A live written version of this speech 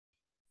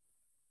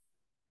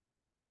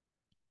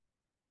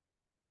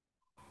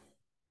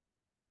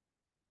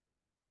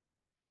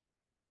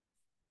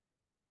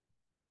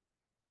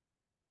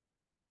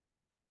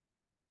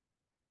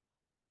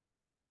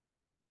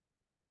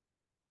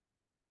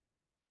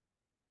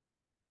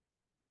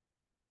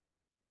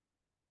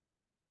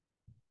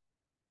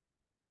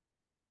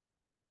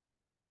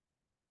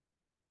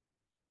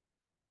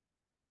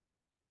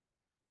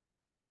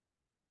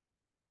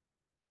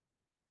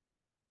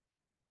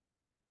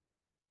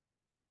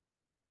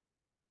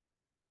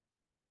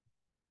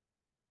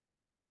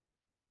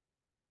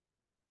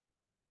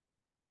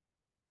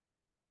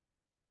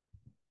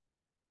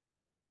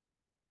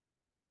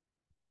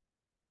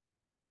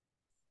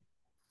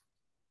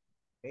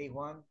Hey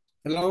Juan.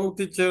 Hello,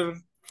 teacher.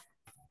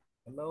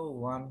 Hello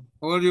Juan.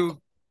 How are you?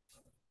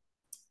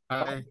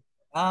 Hi.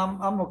 Hi.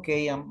 I'm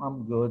okay.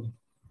 I'm good.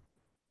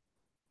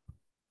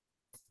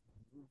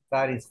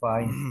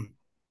 Satisfied.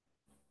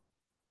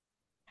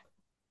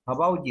 How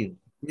about you?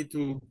 Me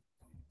too.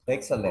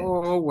 Excellent.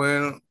 Oh,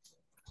 well,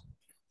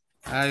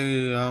 I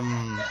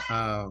am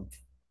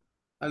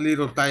a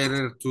little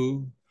tired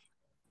too.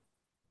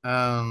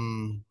 I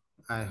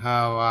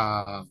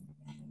have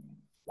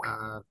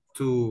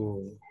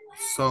to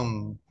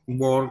some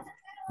work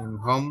in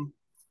home.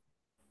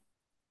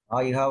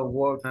 I have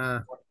work.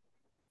 Uh,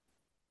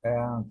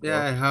 yeah, Okay.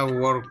 I have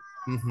work.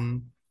 Mm-hmm.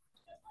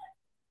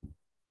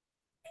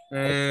 Uh,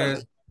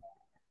 Excellent.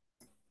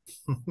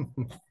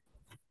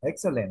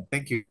 Excellent.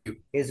 thank you.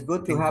 It's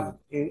good to Thank have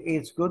you.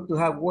 it's good to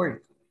have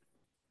work.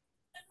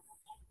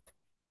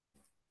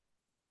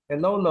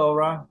 Hello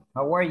Laura.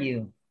 How are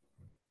you?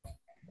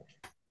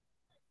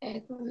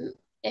 Good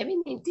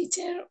evening,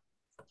 teacher.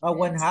 Oh,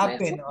 what Stressful.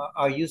 happened?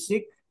 Are you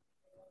sick?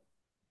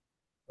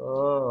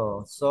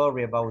 Oh,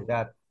 sorry about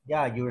that.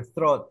 Yeah, your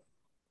throat.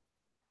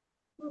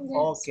 Yes.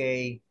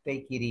 Okay,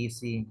 take it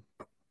easy.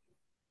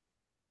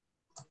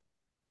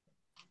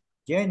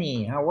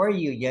 Jenny, how are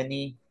you,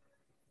 Jenny?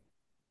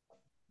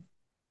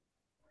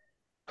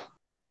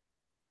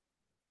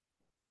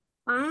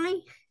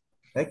 Ay,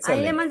 ahí le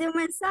Excellent. mandé un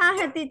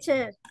mensaje,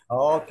 teacher.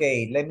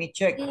 Okay, let me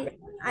check. Y,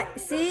 ay,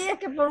 sí, es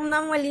que por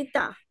una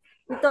muelita.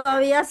 Y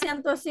todavía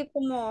siento así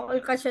como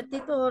el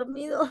cachetito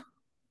dormido.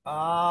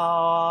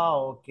 Ah,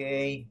 ok.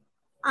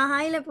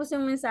 Ajá, y le puse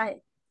un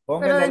mensaje. Pero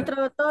Póngale,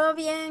 dentro de todo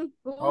bien,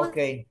 good. ok.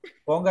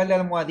 Póngale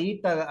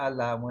almohadita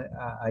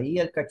ahí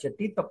el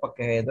cachetito para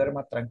que se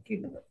duerma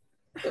tranquilo.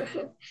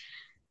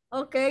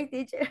 Ok,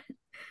 teacher.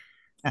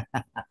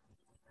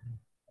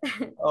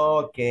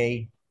 Ok.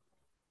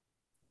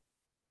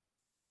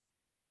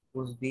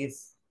 Who's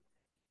this?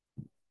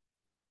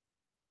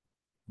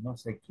 No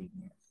sé quién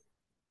es.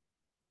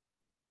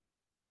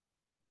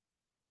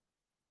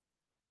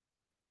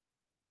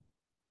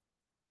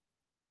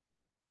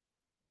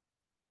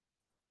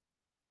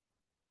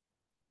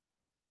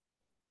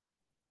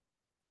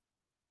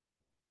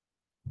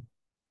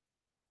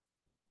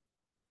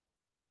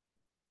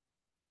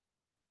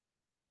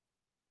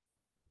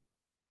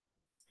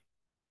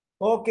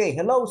 Okay,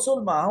 hello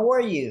Zulma, how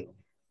are you?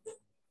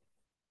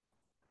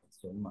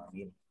 Zulma,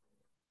 bien.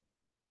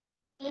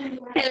 Hello,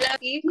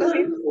 aquí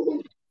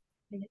corriendo.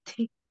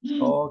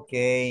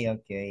 Okay,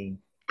 okay.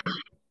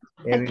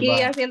 Aquí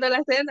Everybody. haciendo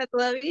la cena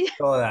todavía.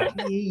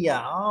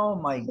 Todavía. Oh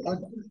my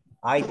goodness.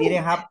 I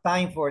didn't have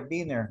time for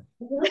dinner.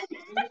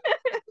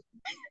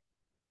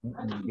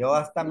 Yo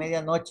hasta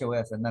medianoche voy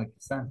a cenar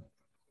quizá.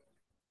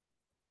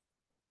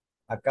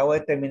 Acabo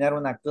de terminar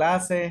una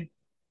clase.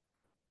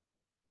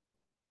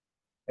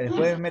 El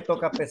jueves me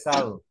toca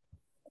pesado.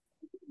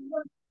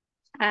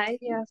 Ay,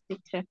 Dios,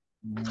 teacher.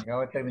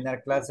 Acabo de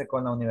terminar clase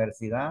con la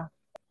universidad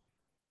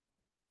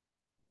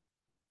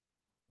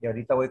y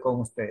ahorita voy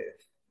con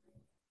ustedes.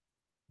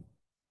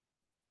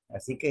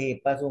 Así que si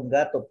pasa un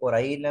gato por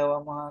ahí, le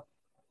vamos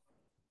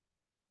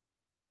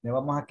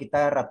a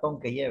quitar el ratón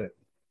que lleve.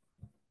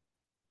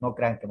 No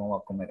crean que me voy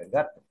a comer el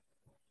gato.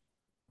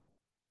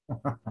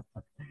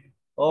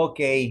 Ok.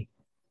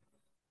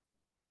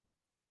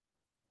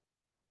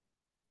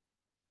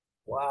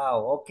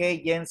 Wow.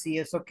 Okay, Jency,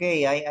 it's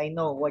okay. I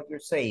know what you're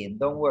saying.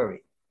 Don't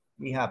worry.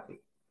 Be happy.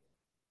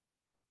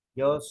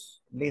 Just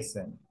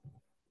listen.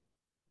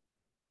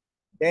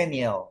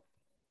 Daniel.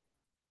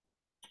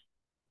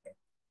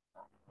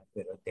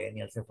 Pero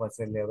Daniel se fue a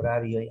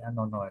celebrar y hoy. Ah,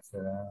 no, no, ese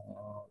era.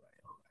 No.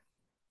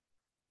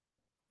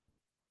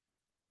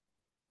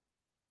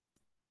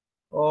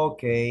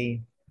 Ok.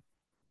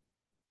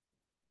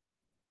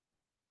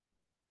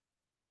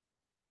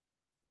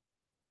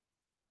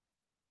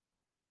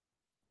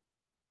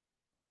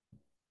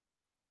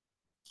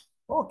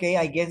 Okay,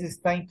 I guess it's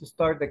time to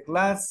start the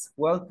class.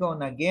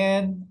 Welcome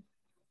again.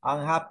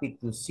 I'm happy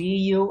to see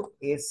you.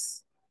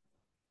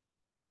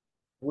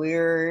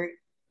 We're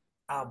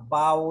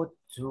about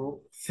to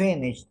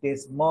finish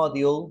this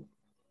module.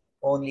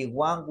 Only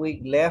 1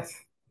 week left.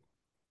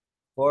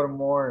 Four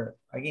more,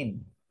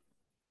 again,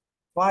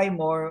 5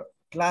 more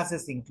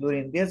classes,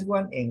 including this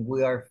one, and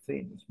we are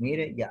finished.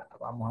 Mire, ya,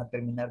 vamos a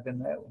terminar de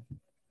nuevo.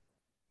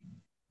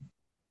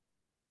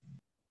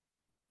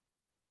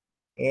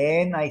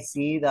 And I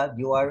see that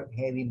you are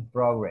having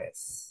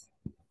progress.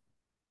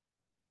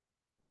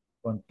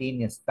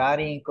 Continue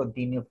studying,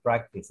 continue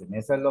practicing.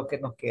 Eso es lo que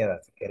nos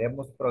queda. Si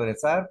queremos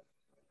progresar,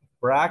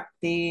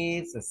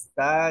 practice,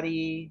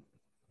 study.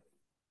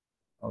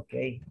 Ok.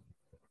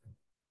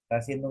 Está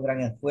haciendo un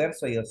gran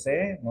esfuerzo, yo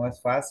sé, no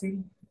es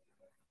fácil.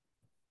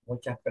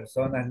 Muchas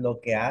personas lo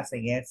que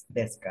hacen es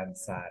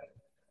descansar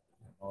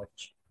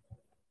noche,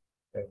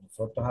 pero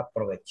nosotros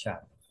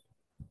aprovechamos,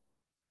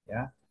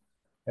 ¿ya?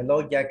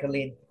 Hello,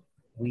 Jacqueline.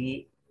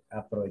 We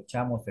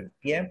aprovechamos el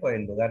tiempo,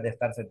 en lugar de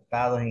estar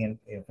sentados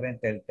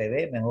enfrente del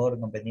TV, mejor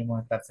nos venimos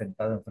a estar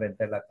sentados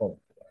enfrente de la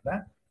compu,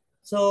 ¿verdad?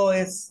 So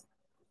es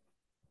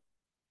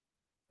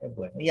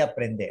bueno y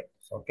aprendemos,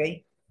 ¿ok?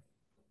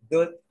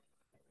 Good.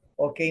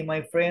 Okay,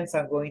 my friends,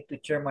 I'm going to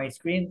share my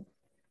screen.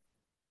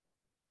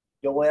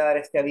 Yo voy a dar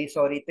este aviso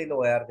ahorita y lo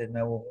voy a dar de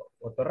nuevo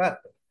otro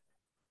rato.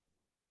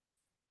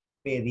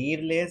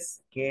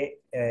 Pedirles que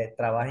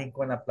trabajen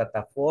con la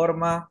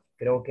plataforma.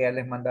 Creo que ya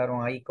les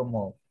mandaron ahí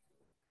como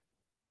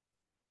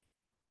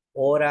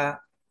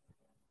hora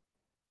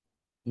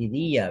y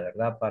día,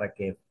 ¿verdad? Para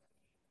que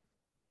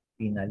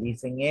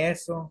finalicen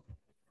eso.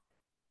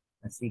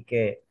 Así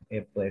que,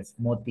 pues,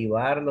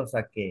 motivarlos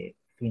a que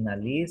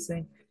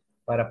finalicen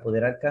para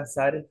poder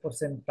alcanzar el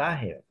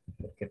porcentaje,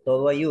 porque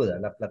todo ayuda.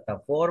 La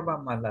plataforma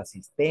más la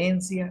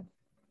asistencia,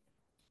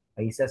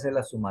 ahí se hace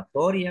la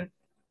sumatoria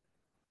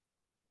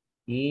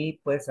y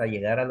pues a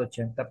llegar al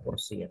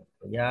 80%.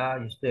 Ya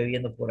yo estoy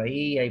viendo por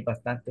ahí, hay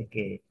bastantes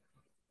que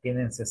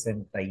tienen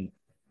 60 y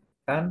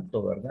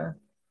tanto, ¿verdad?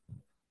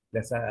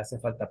 Les hace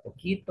falta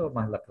poquito,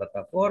 más la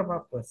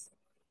plataforma, pues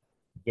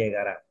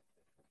llegará.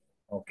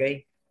 ¿Ok?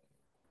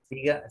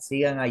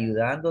 Sigan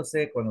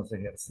ayudándose con los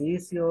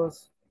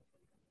ejercicios.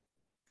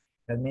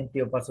 Realmente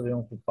yo paso bien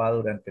ocupado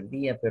durante el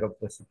día, pero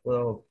pues si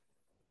puedo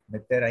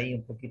meter ahí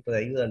un poquito de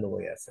ayuda, lo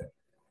voy a hacer.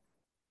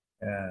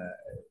 Ah,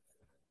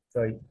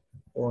 soy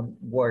un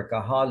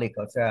workaholic,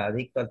 o sea,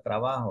 adicto al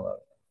trabajo, a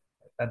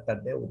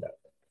tantas deudas.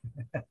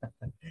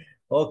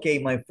 Okay,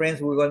 my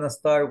friends, we're gonna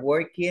start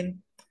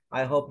working.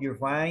 I hope you're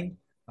fine.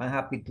 I'm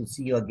happy to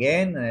see you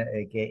again.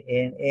 Okay,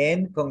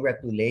 and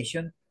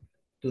congratulations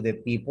to the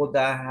people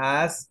that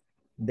has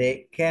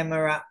the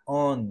camera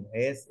on.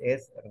 Es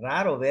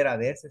raro ver a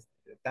veces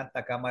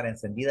tanta cámara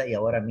encendida y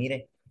ahora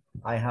mire,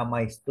 I have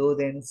my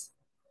students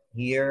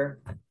here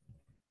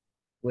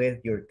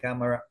with your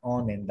camera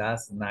on and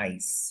that's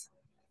nice.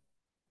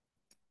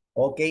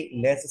 Okay,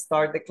 let's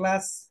start the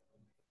class.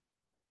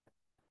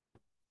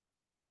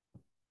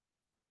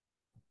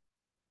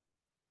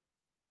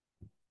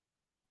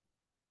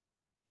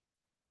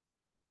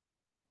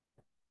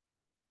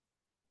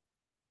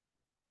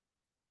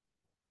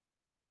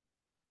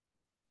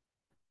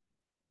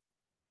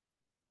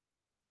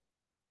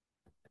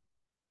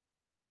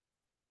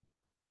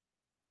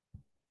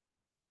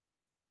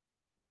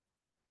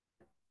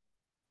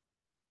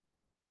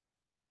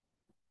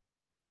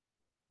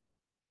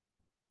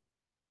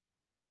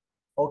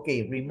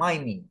 Okay,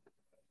 remind me.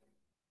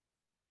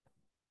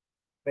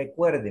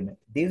 Recuérdeme,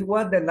 this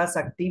was the last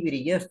activity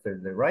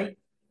yesterday, right?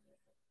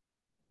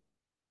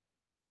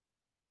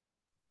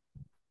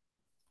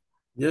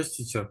 Yes,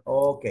 teacher.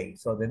 Okay,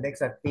 so the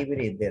next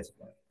activity is this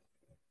one.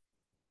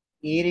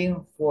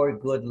 Eating for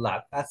good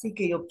luck. Así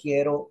que yo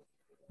quiero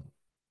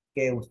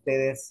que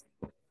ustedes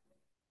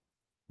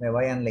me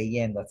vayan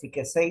leyendo. Así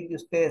que seis de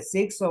ustedes,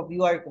 six of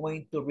you are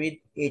going to read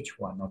each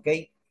one,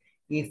 okay?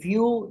 If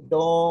you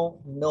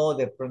don't know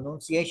the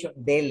pronunciation,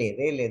 dele.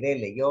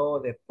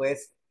 Yo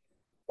después,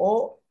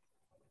 o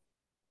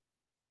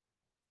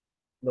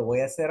lo voy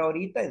a hacer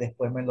ahorita y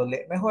después me lo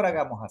leo. Mejor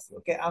hagamos así,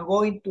 okay? I'm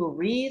going to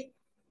read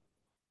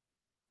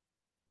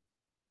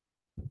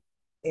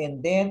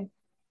and then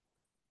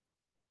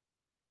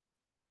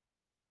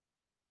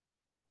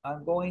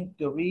I'm going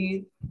to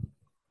read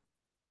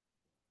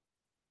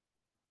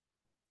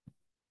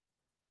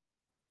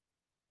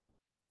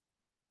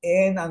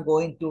and I'm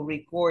going to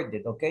record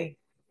it, okay?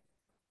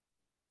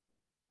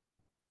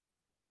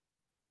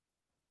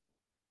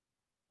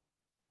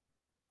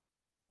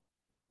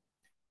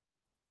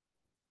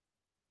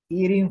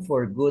 Eating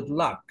for good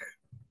luck.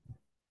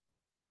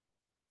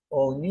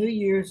 On New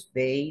Year's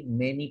Day,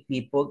 many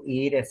people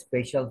eat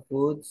special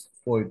foods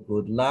for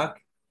good luck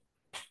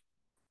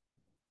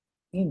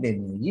in the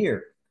new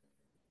year.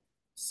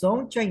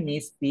 Some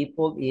Chinese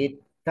people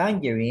eat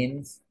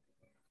tangerines.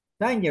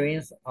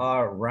 Tangerines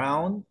are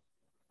round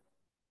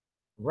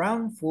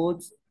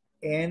foods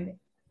and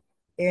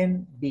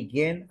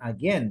begin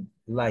again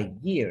like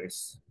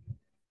years.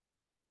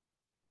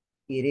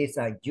 It is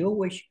a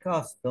Jewish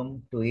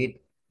custom to eat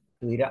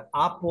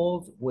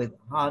apples with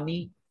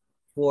honey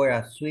for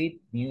a sweet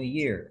new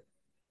year.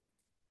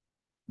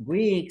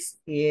 Greeks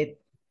eat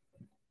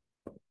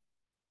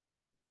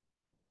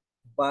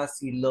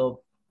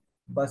basilopira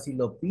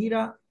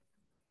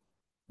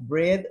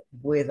bread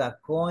with a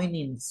coin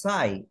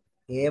inside.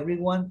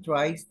 Everyone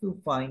tries to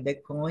find the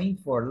coin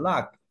for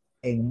luck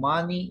and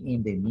money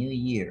in the new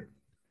year.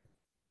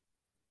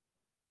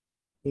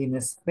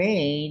 In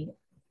Spain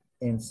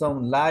and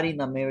some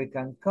Latin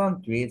American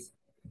countries,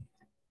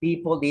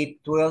 people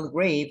eat 12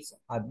 grapes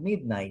at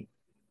midnight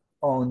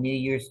on New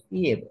Year's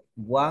Eve,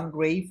 one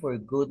grape for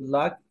good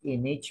luck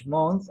in each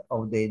month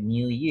of the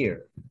new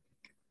year.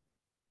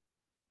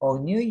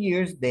 On New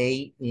Year's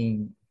Day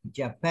in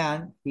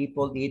Japan,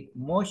 people eat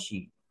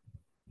mochi,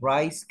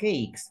 rice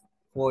cakes,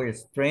 for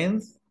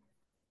strength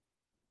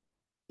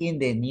in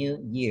the new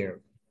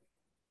year.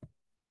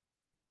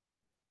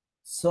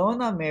 Some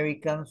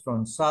Americans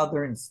from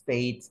southern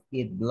states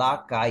eat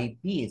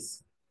black-eyed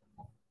peas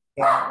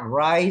and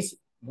rice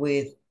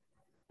with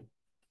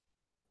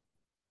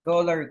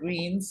collard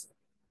greens.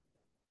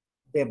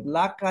 The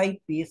black-eyed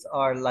peas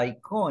are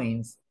like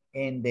coins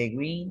and the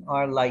green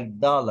are like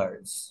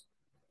dollars.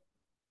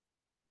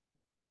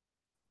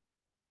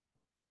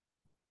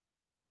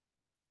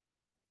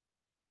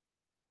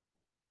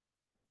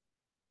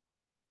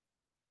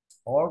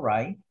 All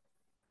right.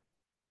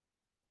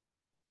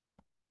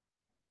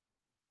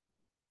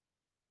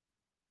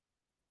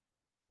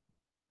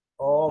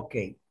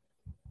 Okay.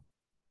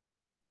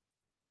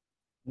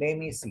 Let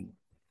me see.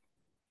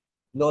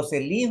 ¿Los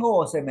elijo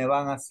o se me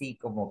van así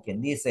como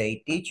quien dice,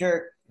 hey,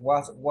 teacher,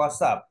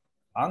 what's up?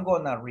 I'm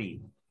gonna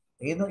read.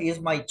 It's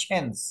my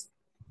chance.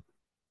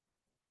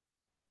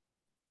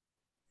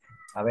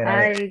 A ver, a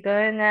ver. I'm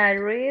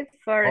gonna read,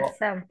 for Oh.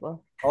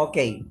 example. Ok.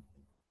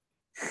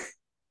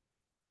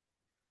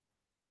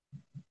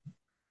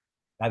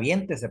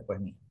 Aviéntese, pues.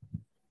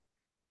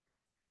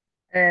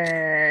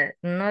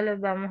 No los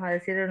vamos a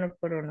decir uno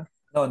por uno.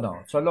 No,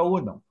 no, solo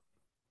uno.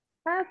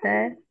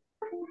 Okay.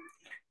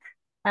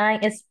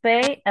 In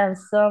Spain and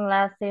some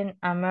Latin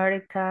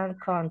American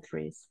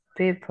countries,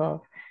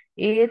 people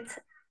eat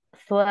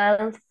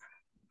 12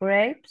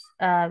 grapes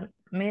at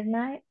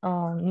midnight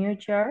on New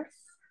Year's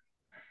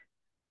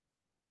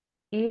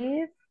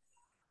Eve.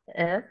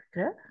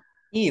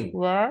 Eve.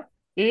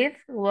 If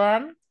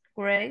one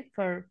grape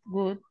for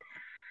good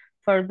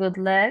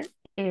luck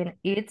in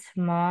each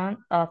month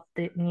of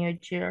the new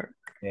year.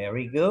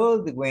 Very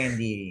good,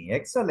 Wendy.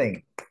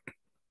 Excellent.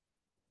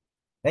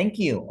 Thank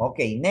you.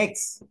 Okay,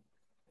 next.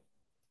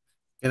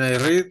 Can I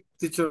read,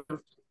 teacher?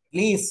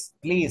 Please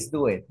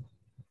do it.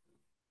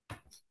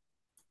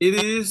 It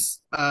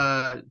is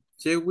a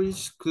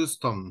Jewish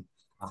custom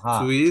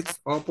to eat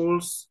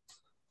apples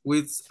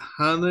with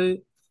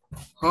honey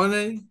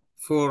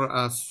for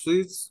a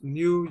sweet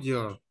new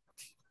year.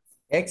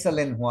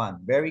 Excellent, Juan.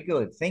 Very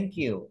good. Thank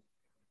you.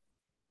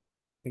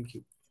 Thank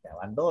you. Ya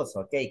van dos.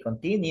 Okay,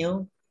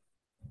 continue.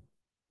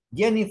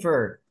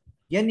 Jennifer.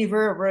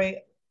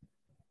 Jennifer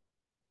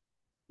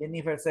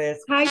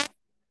says, Hi.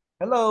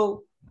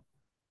 hello.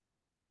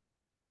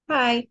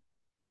 Hi.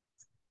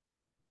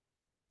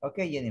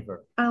 Okay,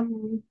 Jennifer.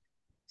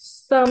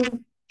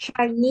 Some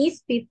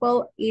Chinese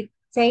people eat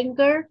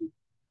tangerine.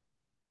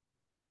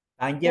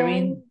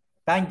 Tangerine.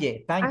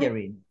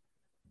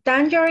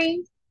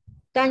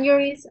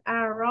 Tangerines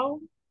are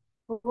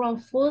raw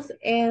foods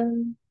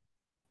and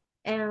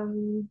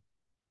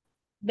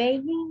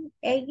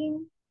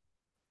egging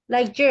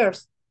like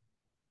yours.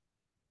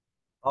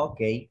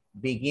 Okay,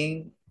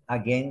 begin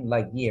again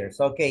like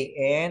years. Okay,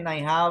 and I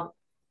have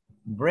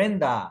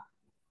Brenda.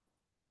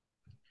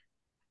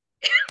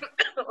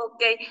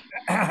 Okay.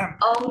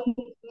 On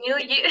New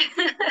Year,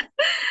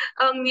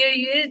 on New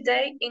Year's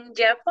Day in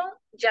Japan.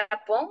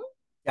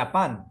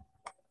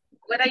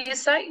 What are you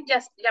saying?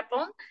 Just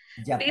Japan.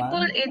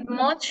 People eat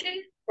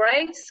mochi,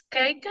 rice,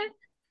 cake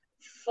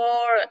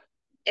for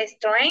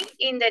strength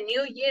in the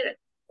new year.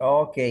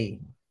 Okay,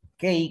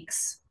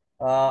 cakes.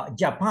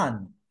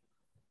 Japan.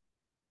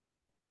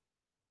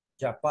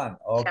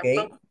 Okay,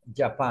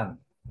 Japan.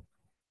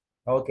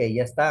 Okay,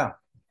 ya está.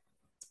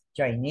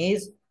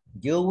 Chinese,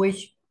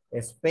 Jewish,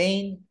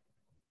 Spain,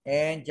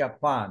 and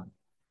Japan.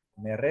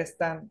 Me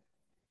restan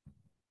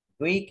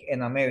Greek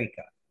and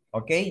America.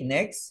 Okay,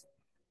 next.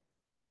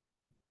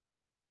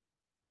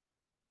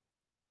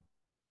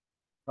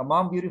 Come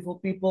on, beautiful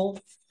people.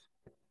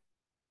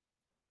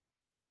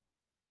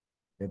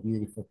 The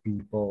beautiful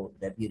people,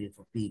 the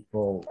beautiful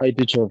people. Hi,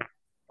 teacher.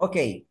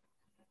 Okay.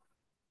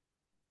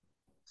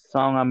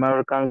 Some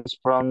Americans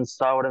from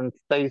southern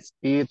states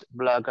eat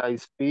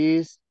black-eyed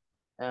peas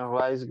and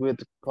rice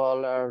with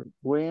collard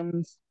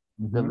greens.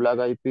 The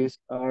black-eyed peas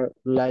are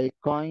like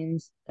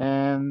coins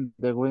and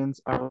the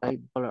greens are like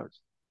dollars.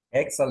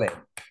 Excellent.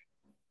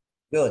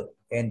 Good.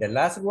 And the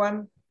last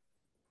one.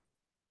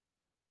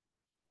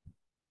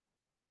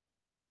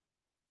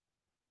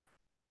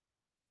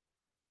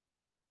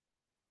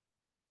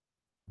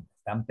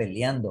 Están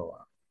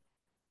peleando.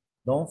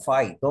 Don't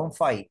fight, don't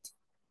fight.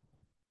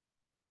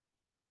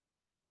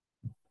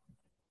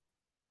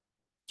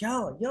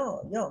 Yo,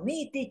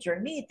 me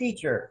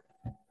teacher.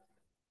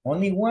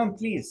 Only one,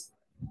 please.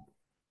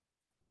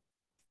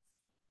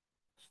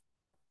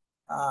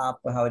 Ah,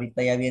 pues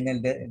ahorita ya viene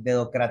el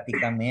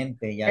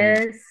dedocráticamente. Ya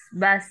 ¿Es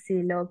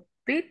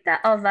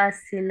basilopita o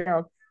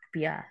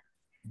basilopia?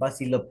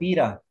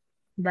 Basilopira.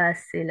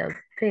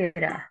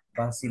 Basilopira.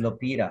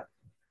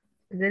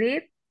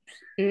 Grapes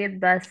eat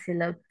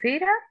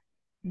basilopira,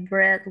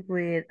 bread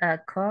with a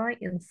coin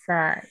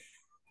inside.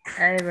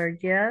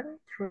 Everyone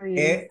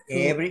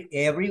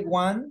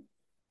Everyone.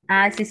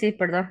 Sí,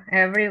 perdón.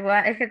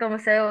 Everyone. Es que como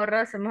se ve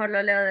borroso, mejor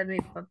lo leo de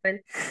mi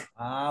papel.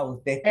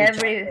 Usted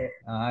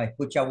escucha,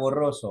 escucha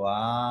borroso.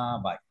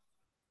 Vale.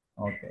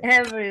 Okay.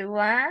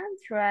 Everyone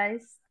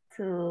tries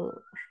to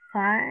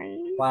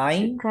find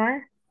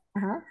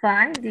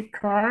the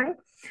coin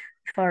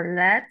for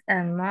luck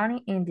and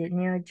money in the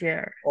new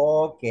year.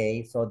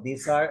 Okay, so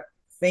these are,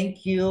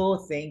 thank you.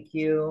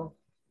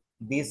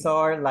 These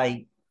are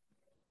like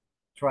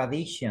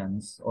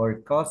traditions or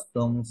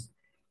customs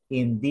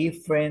in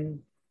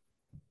different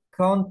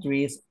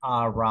countries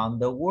around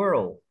the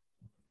world.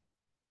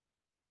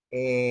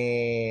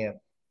 I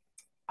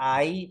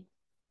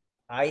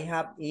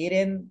have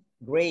eaten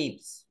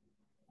grapes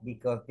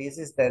because this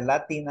is the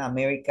Latin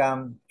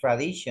American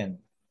tradition.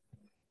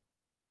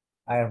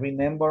 I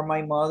remember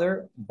my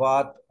mother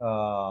bought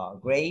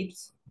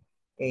grapes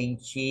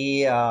and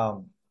she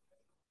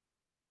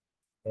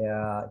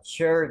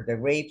shared the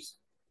grapes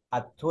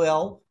at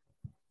 12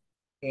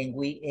 and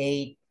we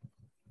ate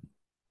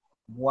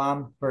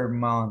one per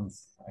month.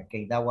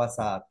 Okay, that was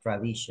a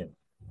tradition.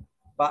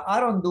 But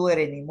I don't do it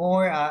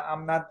anymore.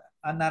 I'm not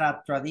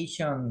a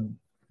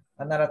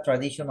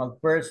traditional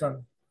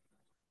person.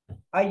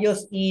 I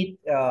just eat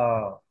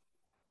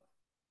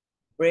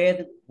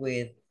bread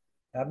with,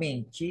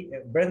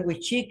 bread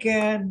with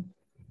chicken,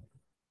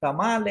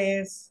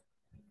 tamales,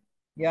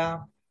 yeah,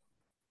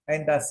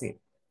 and that's it.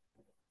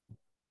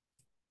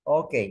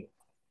 Okay,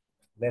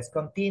 let's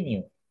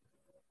continue.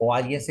 ¿O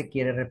alguien se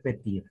quiere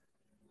repetir?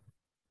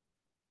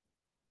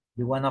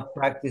 You want to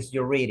practice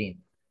your reading?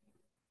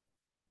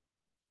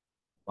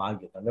 Well,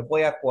 yo no les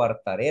voy a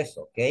coartar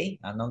eso, okay?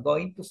 I'm not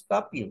going to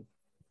stop you.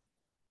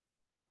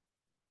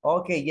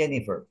 Okay,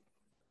 Jennifer.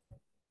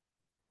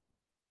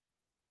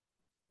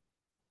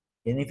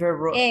 Jennifer.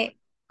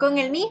 ¿Con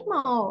el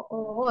mismo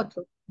o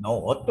otro?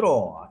 No,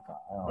 otro.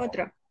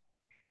 Otro.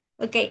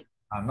 Okay.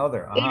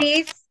 Another.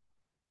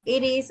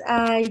 It is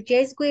a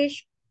yes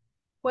wish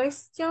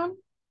question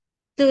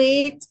to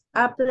eat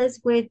apples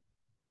with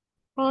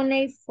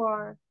honey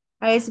for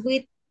a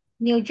sweet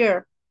New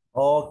Year.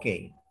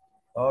 Okay.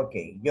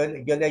 Okay. Yo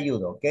le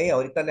ayudo, okay?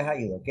 Ahorita les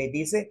ayudo, okay?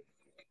 Dice,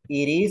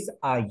 it is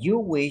a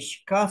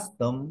Jewish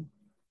custom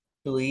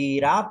to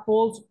eat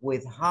apples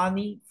with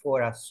honey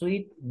for a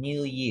sweet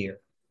New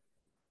Year.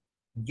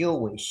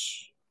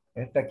 Jewish.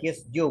 Esta aquí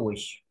es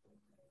Jewish.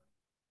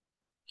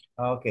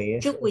 Okay.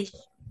 Jewish.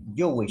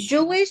 Jewish.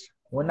 Jewish.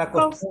 Una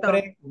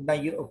costumbre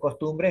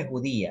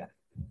judía.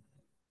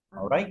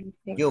 All right.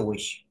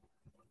 Jewish.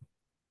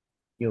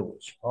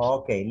 Jewish.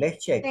 Okay,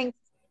 let's check. Thanks.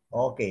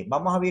 Okay,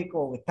 vamos a ver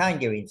con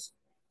tangerines.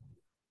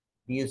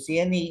 Do you see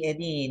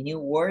any new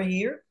word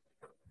here?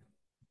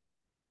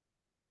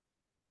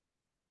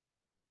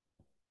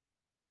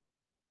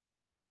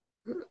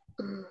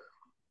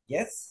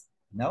 Yes?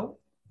 No?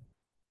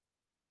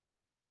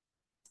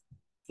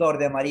 Flor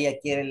de María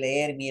quiere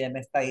leer, mire,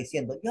 me está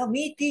diciendo, yo,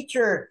 me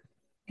teacher,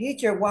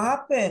 what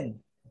happened?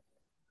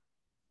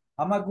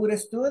 I'm a good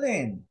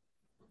student.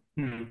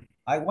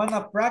 I want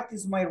to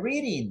practice my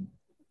reading.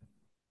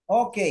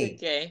 Okay.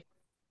 Okay.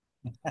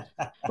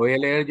 Voy a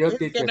leer yo,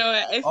 teacher. Que no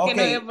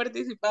había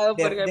participado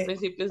porque al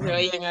principio se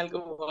oían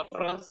algo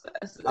borrosas.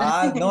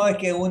 No, es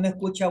que uno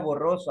escucha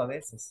borroso a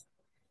veces.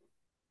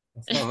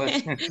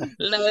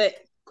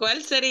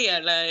 ¿Cuál sería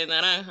la de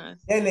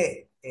naranjas?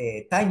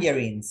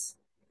 Tangerines.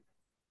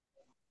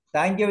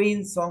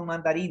 Tangerines son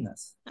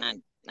mandarinas.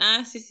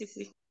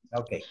 Sí.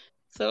 Okay.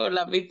 So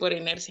la vi por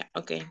inercia.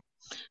 Okay.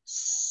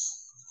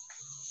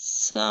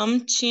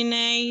 Some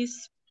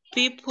Chinese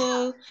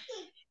people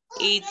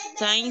eat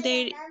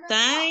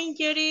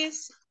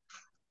tangerines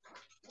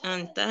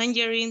and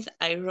tangerines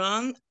I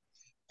run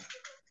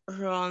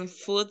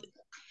food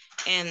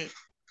and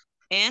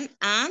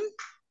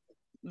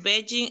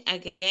vegging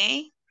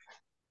again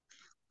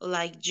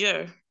like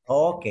you.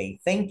 Okay,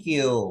 thank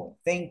you.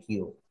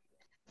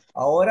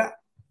 Ahora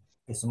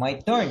it's my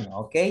turn,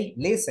 okay?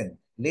 Listen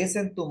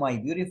to my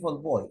beautiful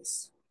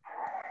voice.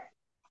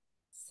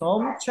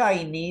 Some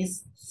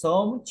Chinese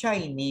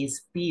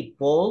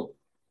people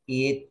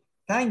eat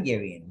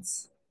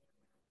tangerines.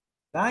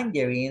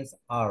 Tangerines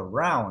are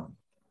round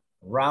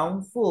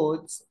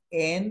foods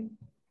and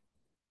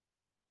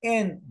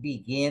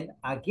begin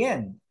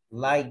again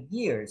like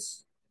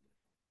years.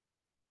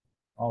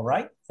 All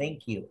right,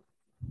 thank you.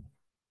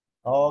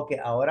 Okay,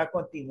 ahora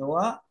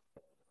continúa.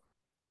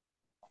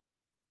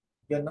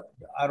 I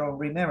don't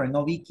remember,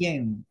 no vi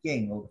quién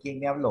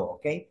me habló,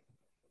 okay?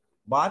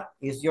 But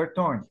it's your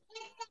turn.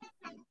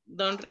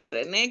 Don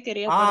René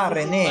quería participar.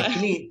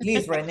 René,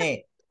 please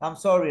René. I'm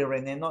sorry,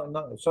 René,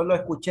 no, solo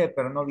escuché,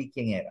 pero no vi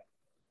quién era.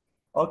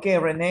 Okay,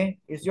 René,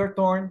 it's your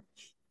turn.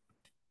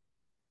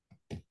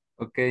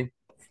 Okay.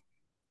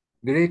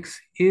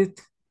 Greeks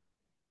eat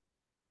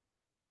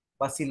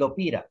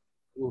Basilopira.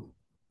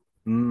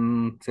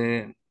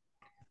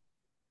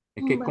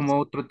 Es que es como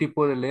otro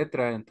tipo de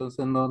letra,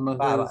 entonces no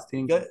se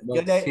distingue.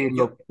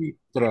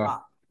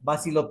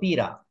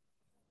 Basilopira.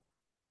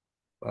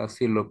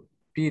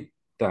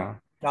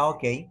 Basilopita.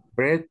 Okay.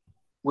 Bread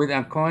with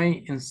a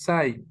coin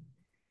inside.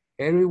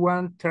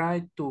 Everyone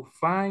tried to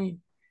find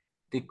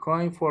the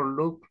coin for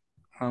luck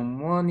and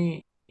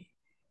money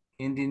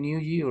in the new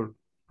year.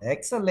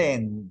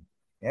 Excellent,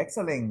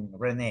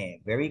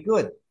 René. Very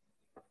good.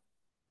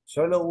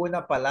 Solo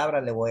una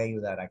palabra le voy a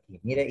ayudar aquí.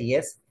 Mire, y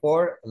es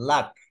for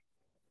luck.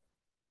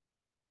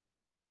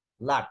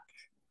 Luck.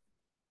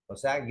 O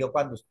sea, yo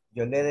cuando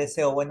yo le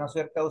deseo buena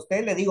suerte a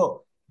usted, le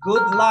digo,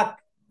 good luck.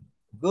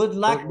 Good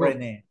luck,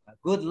 René.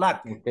 Good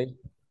luck. Okay.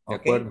 De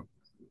acuerdo.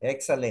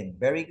 Excellent.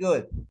 Very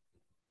good.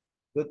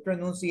 Good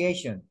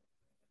pronunciation.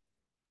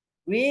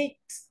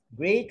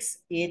 Greeks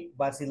eat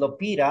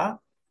basilopira,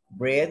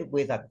 bread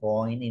with a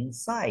coin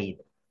inside.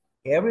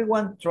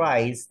 Everyone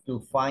tries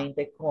to find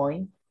the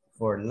coin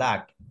for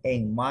luck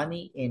and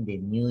money in the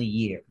new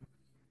year.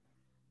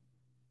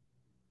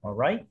 All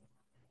right?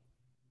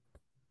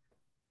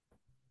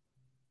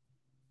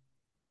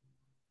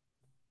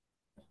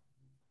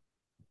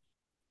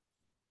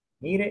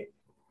 Mire,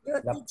 Yo,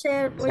 la-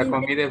 teacher, voy a Esa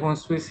intentar. comida es un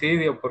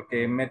suicidio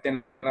porque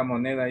meten la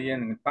moneda ahí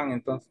en el pan,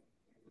 entonces.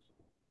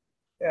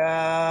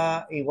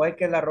 igual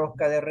que la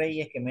rosca de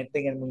reyes que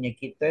meten el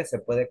muñequito ese,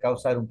 puede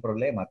causar un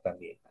problema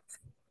también.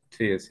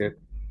 Sí, es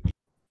cierto.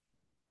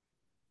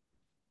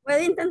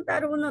 Puede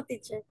intentar uno,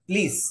 teacher.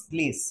 Please,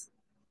 please.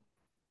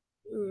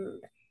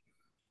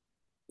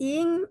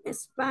 In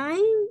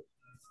Spain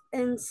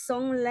and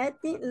some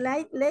Latin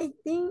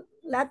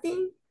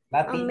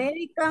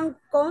American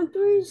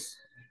countries,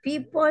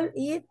 people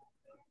eat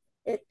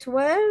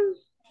 12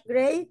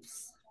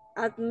 grapes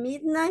at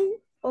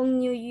midnight on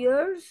New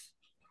Year's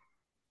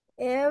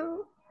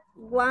Eve,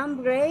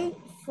 one grape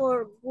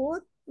for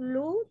good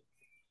luck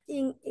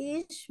in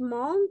each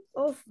month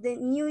of the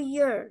new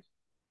year.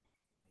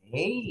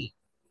 Hey,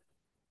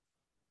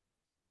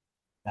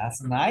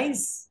 that's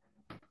nice.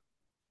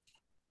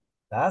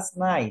 That's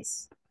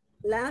nice.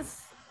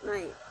 Last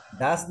night.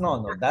 That's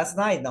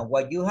nice. Now,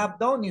 what you have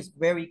done is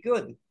very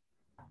good.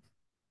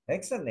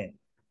 Excellent.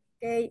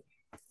 Okay.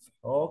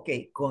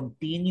 Okay,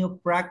 continue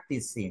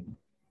practicing.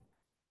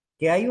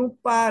 Que hay un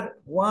par,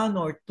 one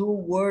or two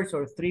words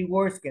or three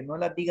words que no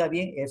las diga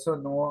bien, eso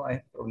no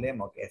es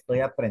problema, que estoy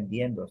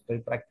aprendiendo, estoy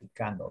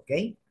practicando, ¿ok?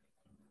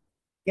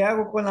 ¿Qué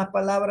hago con las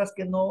palabras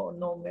que no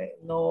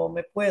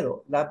me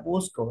puedo? Las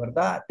busco,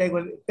 ¿verdad?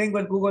 Tengo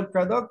el Google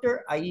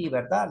Traductor ahí,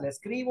 ¿verdad? Le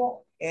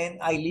escribo and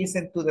I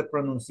listen to the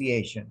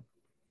pronunciation.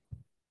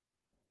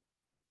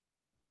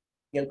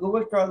 Y el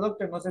Google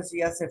Traductor, no sé si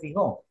ya se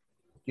fijó,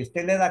 que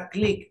usted le da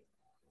clic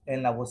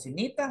en la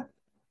bocinita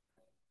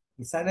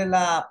y sale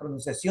la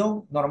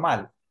pronunciación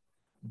normal.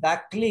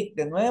 Da clic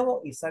de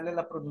nuevo y sale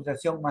la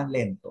pronunciación más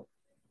lento.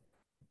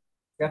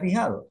 ¿Se ha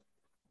fijado?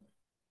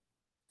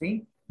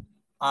 ¿Sí?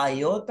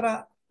 Hay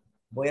otra,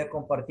 voy a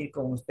compartir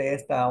con usted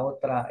esta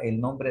otra, el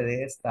nombre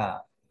de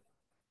esta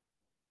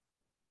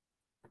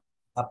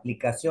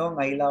aplicación,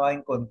 ahí la va a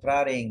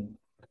encontrar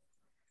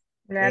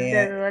La app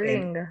de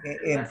Duolingo.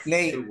 en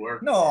Play.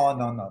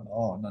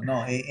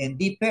 No, en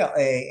Deep,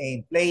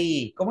 en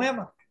Play, ¿cómo se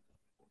llama?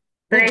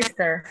 Play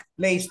Store.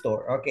 Play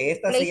Store, ok,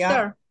 esta Play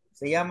Store.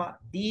 se llama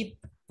Deep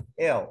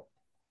L,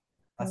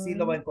 así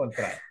lo va a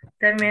encontrar.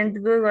 También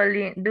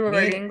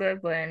Duolingo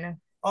es bueno.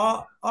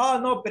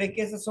 No, pero es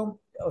que esas son,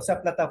 o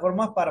sea,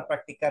 plataformas para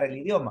practicar el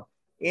idioma.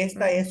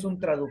 Esta es un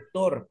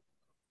traductor,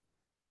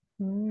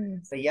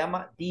 se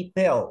llama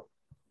DeepL.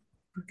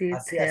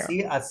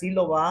 Así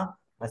lo va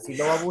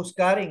a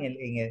buscar en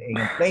el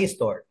Play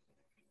Store.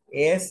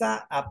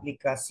 Esa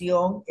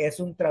aplicación es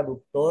un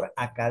traductor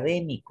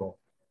académico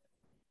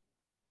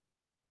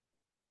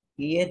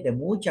y es de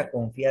mucha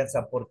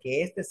confianza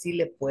porque este sí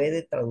le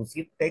puede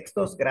traducir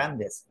textos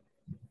grandes.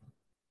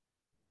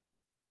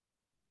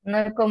 No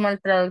es como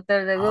el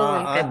traductor de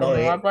Google, que No,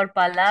 como va por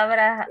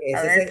palabras,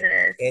 a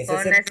veces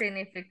pone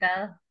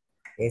significado.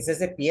 Ese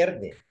se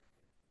pierde,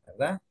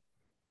 ¿verdad?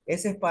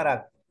 Ese es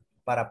para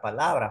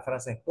palabras,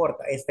 frases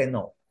cortas. Este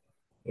no.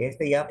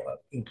 Este ya,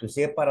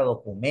 inclusive para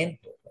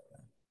documentos, ¿verdad?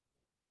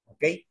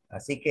 ¿Ok?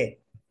 Así que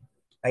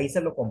ahí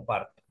se lo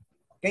comparto.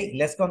 ¿Ok?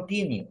 Let's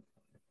continue.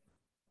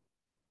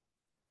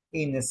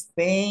 In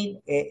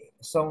Spain,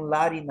 some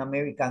Latin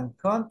American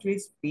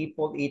countries,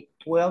 people eat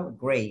 12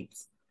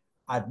 grapes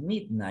at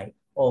midnight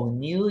on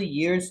New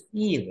Year's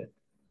Eve.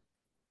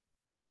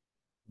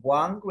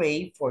 One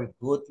grape for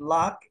good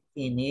luck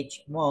in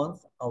each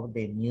month of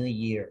the new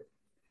year.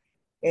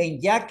 And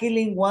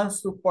Jacqueline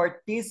wants to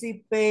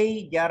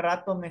participate. Ya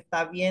rato me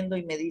está viendo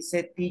y me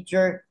dice,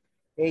 teacher,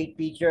 hey,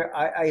 teacher,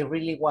 I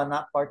really want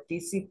to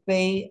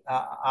participate.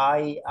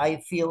 I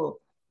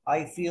feel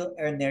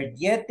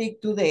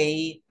energetic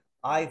today.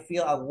 I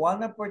feel I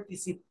want to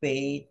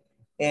participate.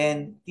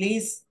 And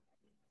please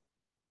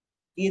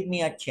give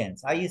me a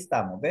chance. Ahí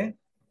estamos, ¿ve?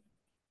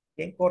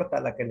 Bien corta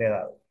la que le he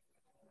dado.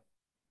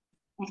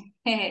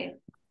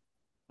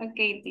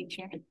 Okay,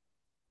 teacher.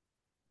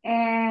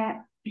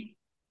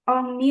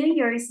 On New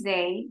Year's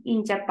Day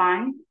in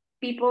Japan,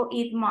 people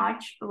eat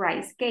much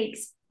rice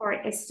cakes for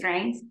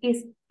strength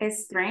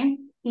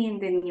in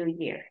the new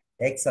year.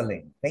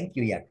 Excellent. Thank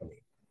you,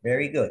 Jacqueline.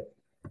 Very good.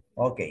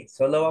 Ok,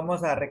 solo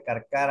vamos a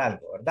recargar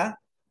algo, ¿verdad?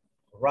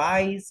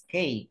 Rice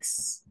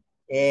cakes.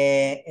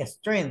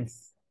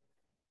 Strength.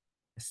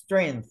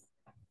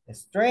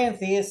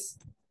 Strength is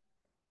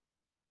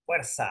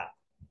fuerza.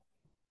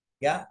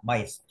 ¿Ya?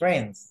 My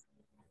strength.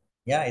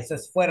 ¿Ya? Eso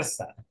es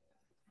fuerza.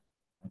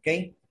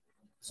 ¿Ok?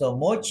 So,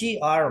 mochi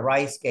are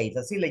rice cakes.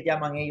 Así le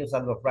llaman ellos a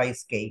los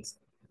rice cakes.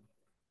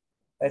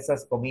 Esa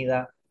es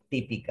comida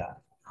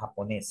típica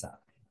japonesa.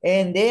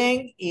 And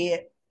then,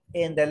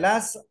 in the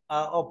last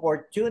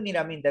opportunity,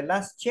 I mean, the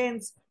last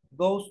chance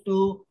goes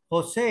to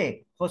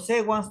Jose.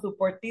 Jose wants to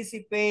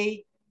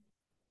participate.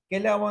 ¿Qué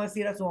le vamos a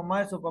decir a su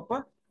mamá y a su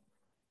papá?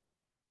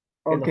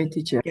 Okay,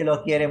 teacher. Que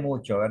los quiere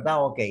mucho,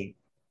 ¿verdad? Ok.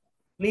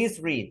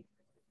 Please read.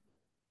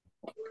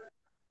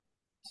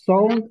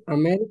 Some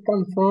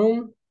American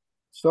from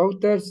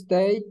Southern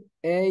state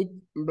ate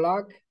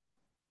black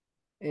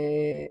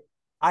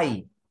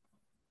Ay.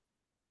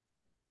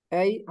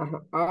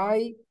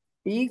 I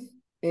pig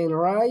and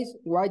rice,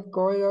 white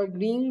color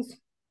greens.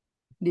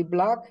 The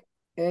black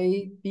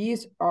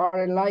peas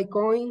are like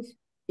coins,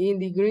 and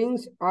the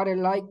greens are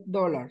like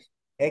dollars.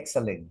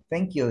 Excellent.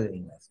 Thank you,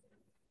 Ingles.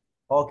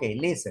 Okay,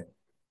 listen.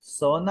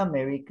 Some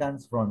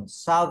Americans from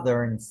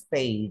southern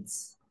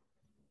states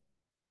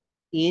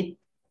eat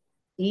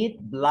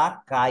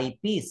black eyed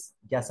peas.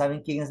 Ya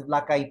saben quién es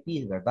black eyed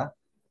peas, ¿verdad?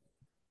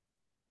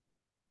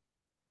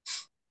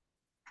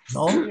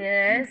 ¿No?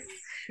 Yes.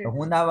 Es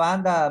una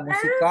banda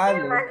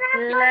musical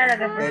Claro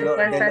que por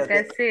supuesto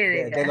que sí,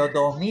 de los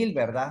 2000,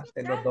 ¿verdad?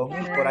 De los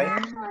 2000 por ahí.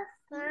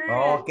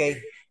 Ok.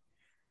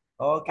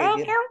 Ok.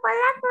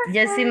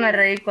 Yo sí me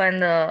reí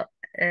cuando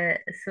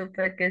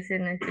supe qué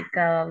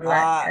significaba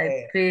Black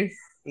Eyed Peas.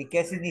 ¿Y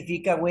qué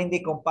significa,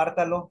 Wendy?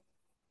 Compártalo.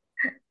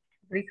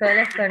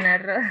 Frijoles con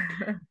arroz.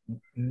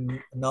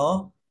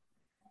 No.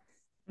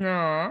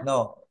 No.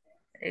 No.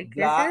 ¿Qué es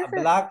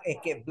eso? Es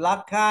que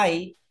black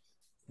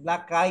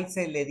eye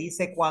se le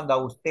dice cuando a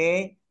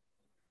usted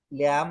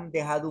le han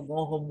dejado un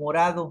ojo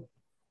morado.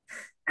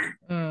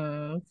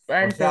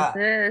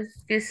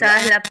 Entonces,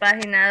 quizás la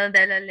página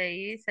donde lo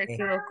leí se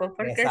equivocó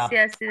porque sí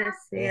así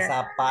decía.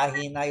 Esa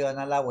página yo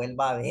no la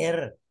vuelvo a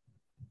ver.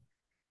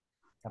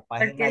 Esa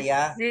página Porque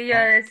ya. sí yo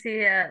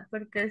decía,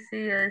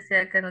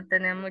 que no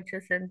tenía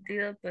mucho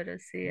sentido, pero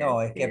sí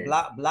No, es así que es.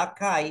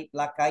 black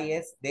eye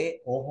es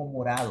de ojo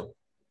morado.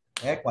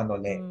 Cuando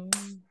le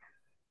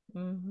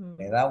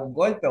da un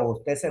golpe o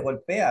usted se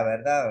golpea,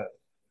 ¿verdad?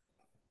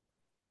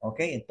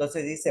 Ok,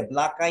 entonces dice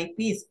black eye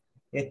peas.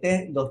 Este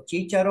es los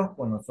chícharos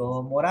con los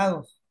ojos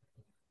morados.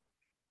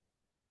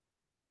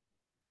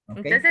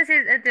 Okay. Entonces, sí,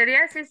 en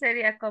teoría sí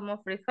sería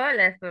como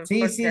frijoles, porque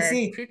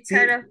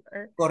chícharos,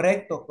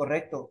 correcto.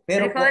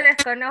 Pero frijoles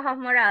con ojos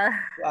morados.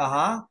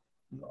 Ajá,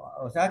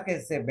 o sea que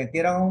se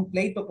metieron a un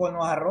pleito con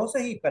los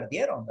arroces y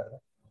perdieron,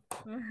 ¿verdad?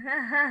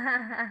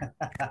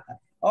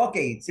 Ok,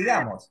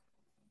 sigamos.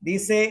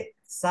 Dice,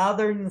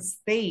 Southern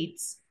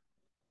states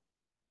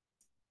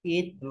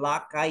eat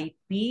black-eyed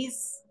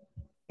peas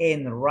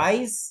and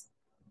rice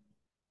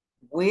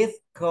with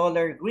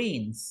color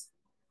greens.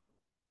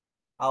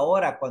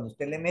 Ahora, cuando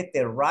usted le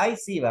mete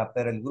rice, sí va,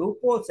 pero el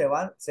grupo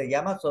se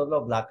llama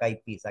solo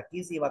black-eyed peas.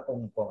 Aquí sí va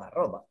con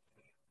arroba.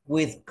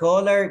 With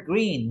color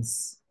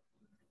greens.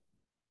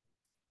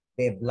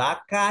 The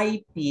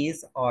black-eyed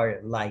peas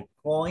are like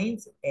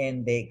coins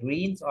and the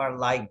greens are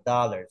like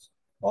dollars.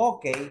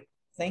 Okay,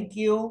 thank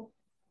you.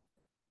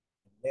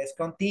 Let's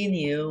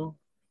continue.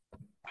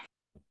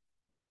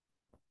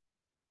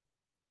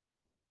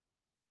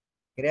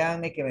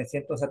 Créanme que me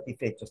siento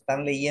satisfecho.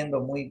 Están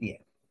leyendo muy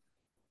bien.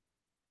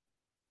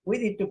 We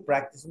need to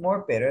practice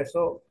more, pero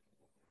eso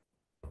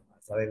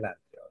más adelante.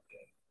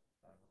 Okay.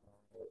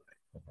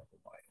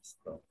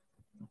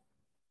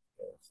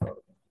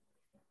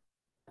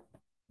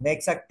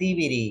 Next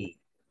activity.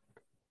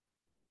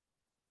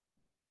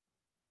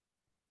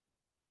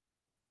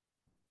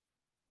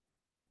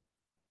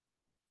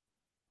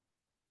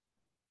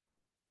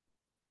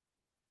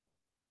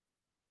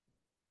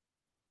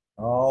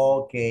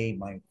 Okay,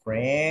 my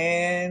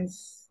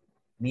friends.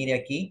 Mire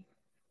aquí.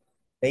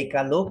 Take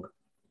a look.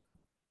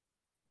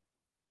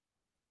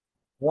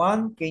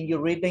 Juan, can you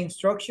read the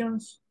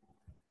instructions?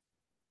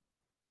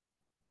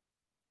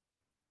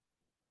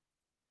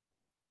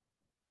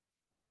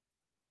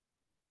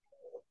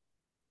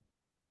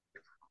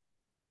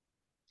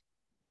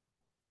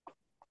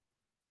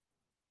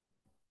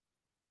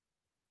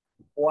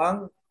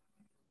 Juan,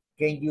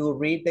 can you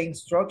read the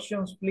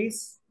instructions,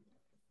 please?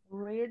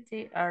 Read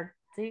the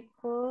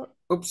article.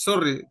 Oops,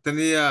 sorry,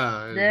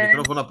 tenía el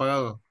micrófono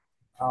apagado.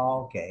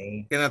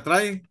 Okay. Can I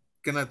try?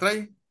 Can I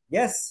try?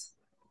 Yes.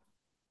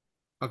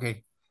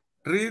 Okay.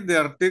 Read the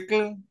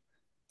article,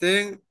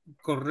 then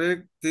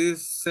correct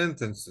these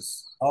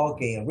sentences.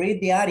 Okay,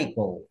 read the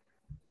article.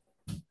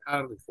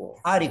 Article.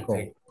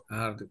 Okay.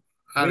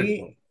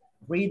 Article.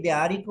 Read the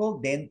article,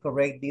 then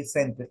correct this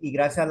sentence. Y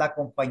gracias a la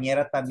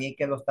compañera también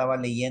que lo estaba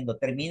leyendo.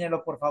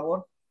 Termínelo, por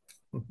favor.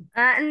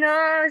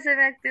 No, se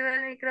me activó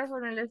el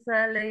micrófono y lo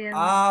estaba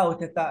leyendo.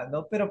 Usted está,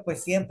 no, pero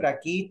pues siempre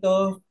aquí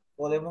todos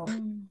podemos.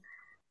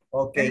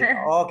 Ok,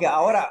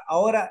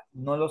 ahora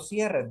no lo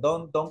cierre.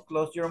 Don't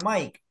close your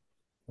mic.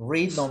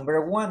 Read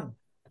number 1.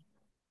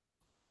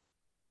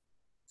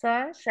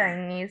 Some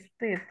Chinese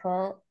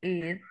people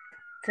eat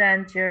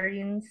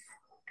tangerines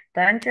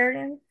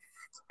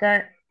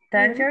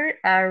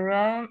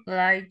around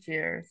light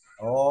years.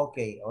 Ok,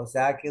 o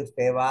sea que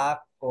usted va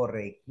a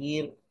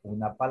corregir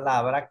una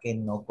palabra que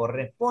no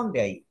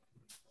corresponde ahí.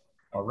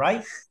 All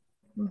right?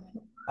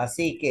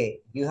 Así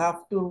que, you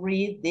have to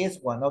read this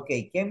one. Ok,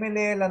 ¿quién me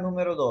lee la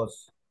número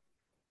 2?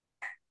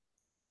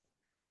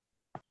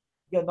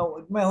 Yo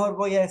no, mejor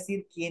voy a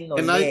decir quién lo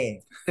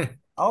lee.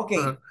 Ok,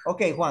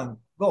 ok, Juan,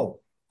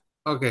 go.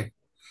 Okay.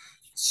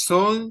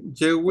 Some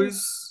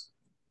Jewish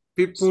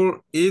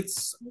people eat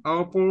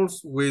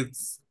apples with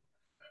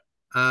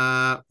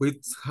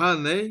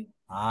honey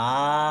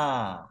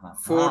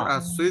for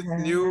a sweet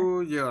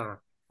new year.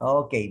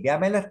 Ok, ya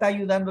me la está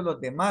ayudando los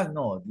demás,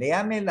 no,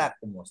 léamela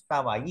como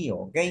estaba allí,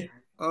 ok.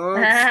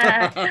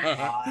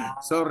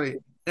 Oops. Sorry.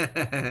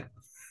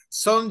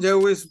 Some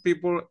Jewish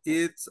people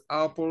eat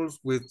apples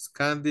with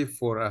candy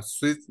for a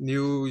sweet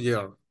new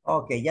year.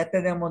 Ok, ya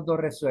tenemos dos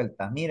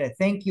resueltas. Mire,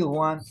 thank you,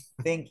 Juan.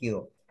 Thank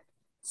you.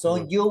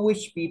 Some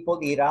Jewish people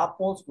eat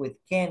apples with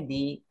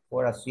candy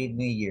for a sweet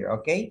new year.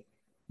 Okay.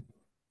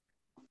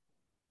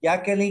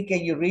 Jacqueline,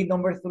 can you read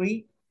number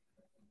 3?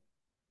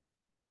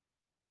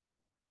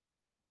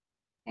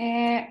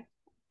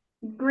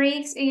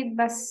 Greeks eat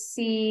Yes.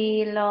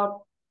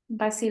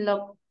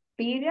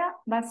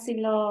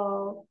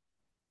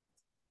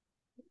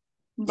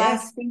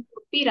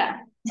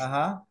 basilopira.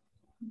 Uh-huh.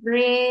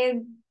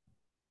 Bread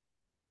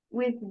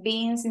with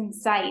beans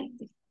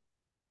inside.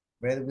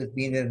 Bread with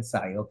beans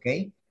inside,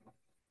 okay.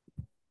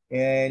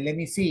 Let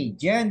me see.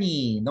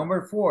 Jenny,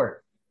 number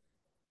 4.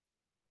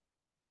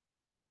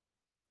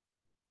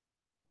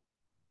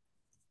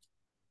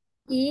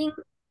 In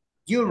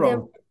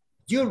Euro.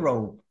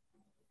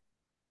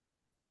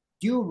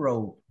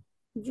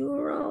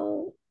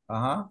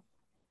 Uh-huh.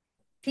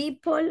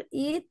 People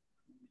eat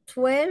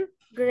 12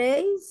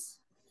 grapes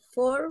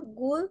for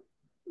good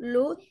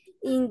luck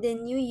in the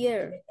new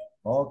year.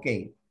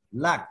 Okay.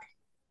 Luck.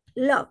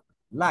 Luck.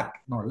 Luck.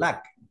 No,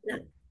 luck.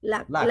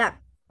 Luck.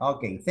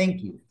 Okay,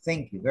 thank you.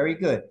 Thank you. Very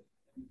good.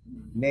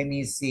 Let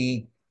me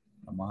see.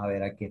 Vamos a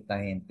ver aquí esta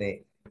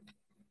gente.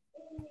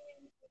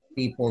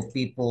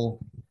 People.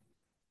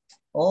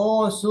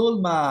 Oh,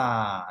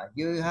 Zulma,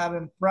 you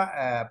haven't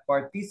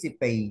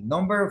participated.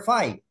 Number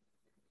 5.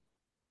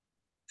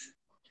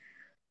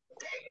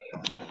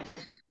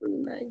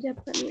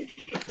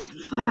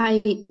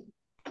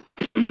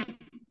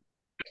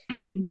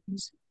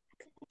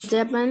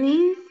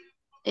 Japanese,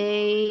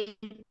 a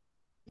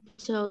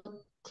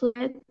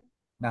chocolate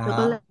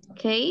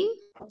cake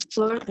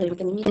for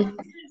dreams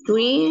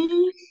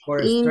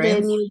in the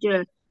new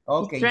year.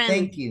 Okay,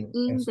 thank you.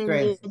 In the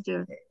new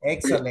year.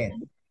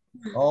 Excellent.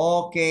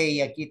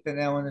 Okay, aquí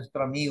tenemos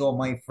nuestro amigo,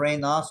 my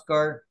friend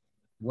Oscar.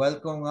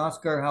 Welcome,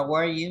 Oscar. How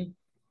are you?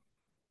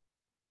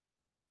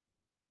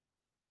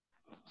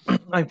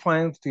 I'm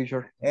fine,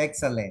 teacher.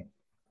 Excellent.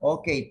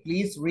 Okay,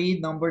 please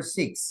read number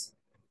 6.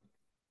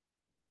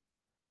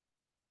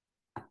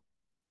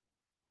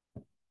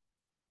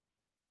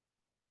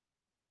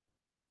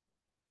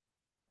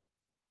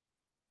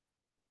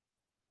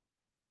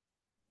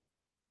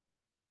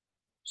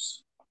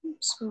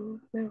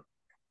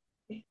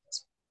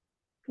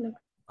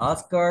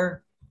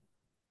 Oscar,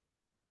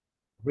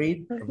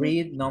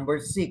 read number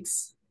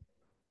 6.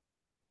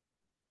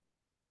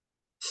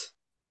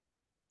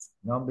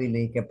 No,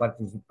 Billy, que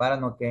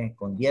participaran o que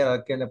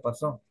escondiera, ¿qué le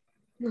pasó?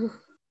 Ya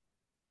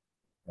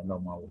lo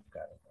vamos a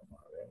buscar, vamos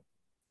a ver.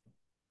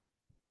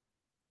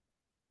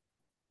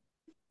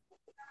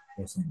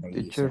 Eso me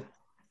dice. Teacher.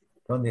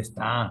 ¿Dónde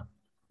está?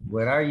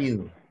 Where are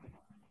you?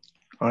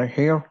 I'm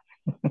here.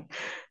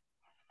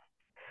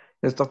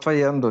 Está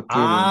fallando aquí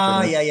el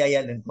internet.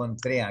 Ya lo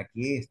encontré.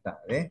 Aquí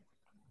está, ¿ves?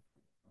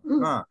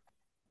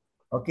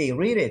 Okay,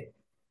 read it.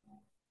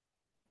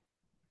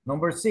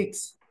 Number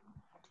 6.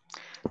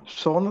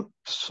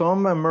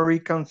 Some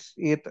Americans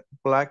eat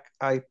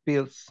black-eyed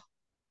peas.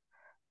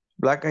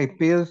 Black-eyed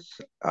peas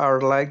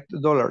are like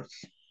dollars.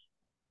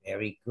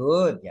 Very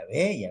good. Ya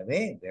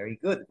ve. Very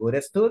good.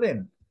 Good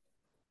student.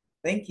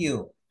 Thank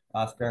you,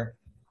 Oscar.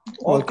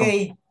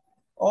 Okay.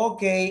 Welcome.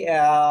 Okay.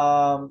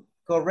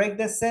 Correct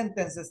the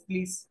sentences,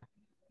 please.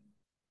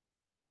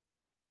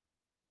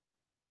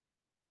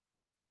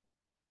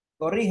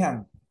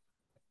 Corrijan.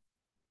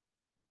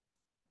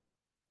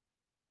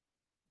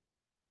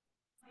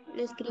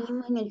 Lo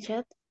escribimos en el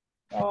chat.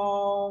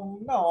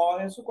 No,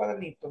 en su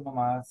cuadernito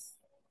nomás.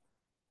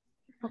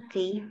 Ok.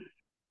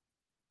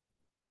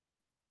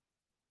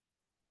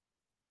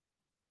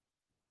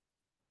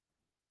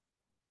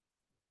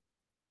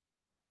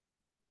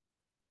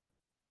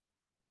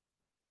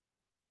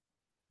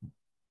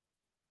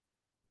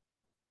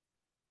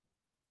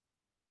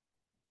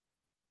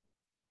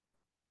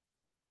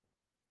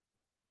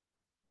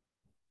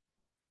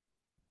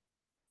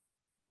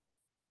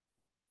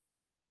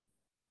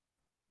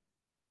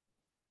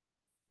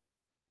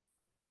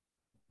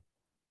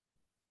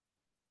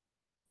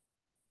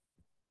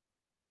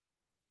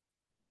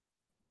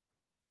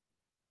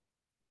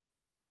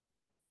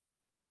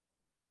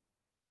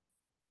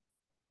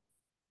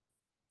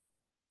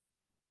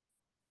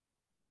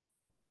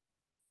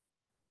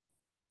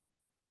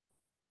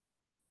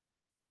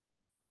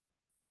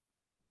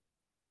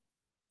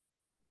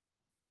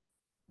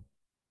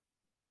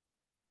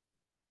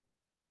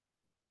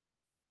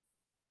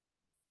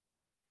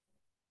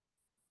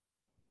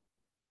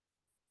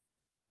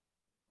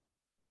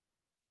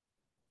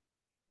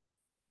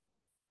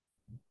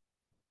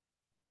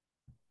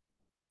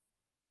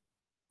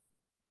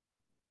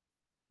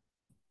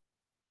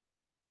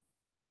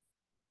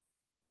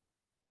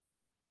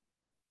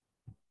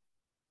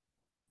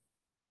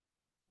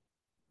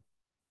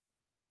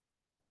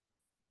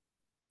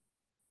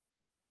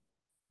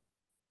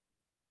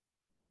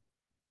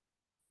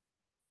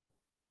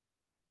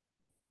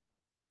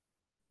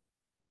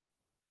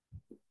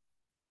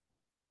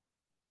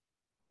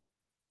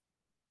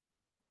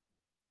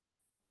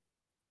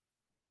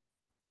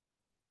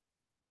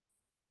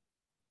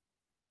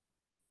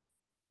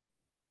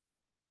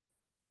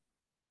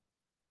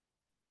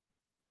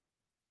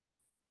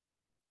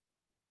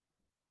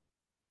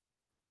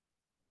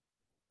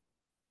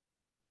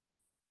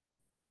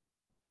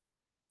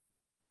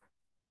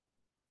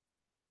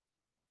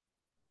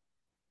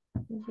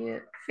 Yeah,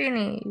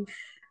 finish.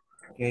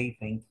 Okay,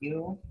 thank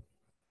you.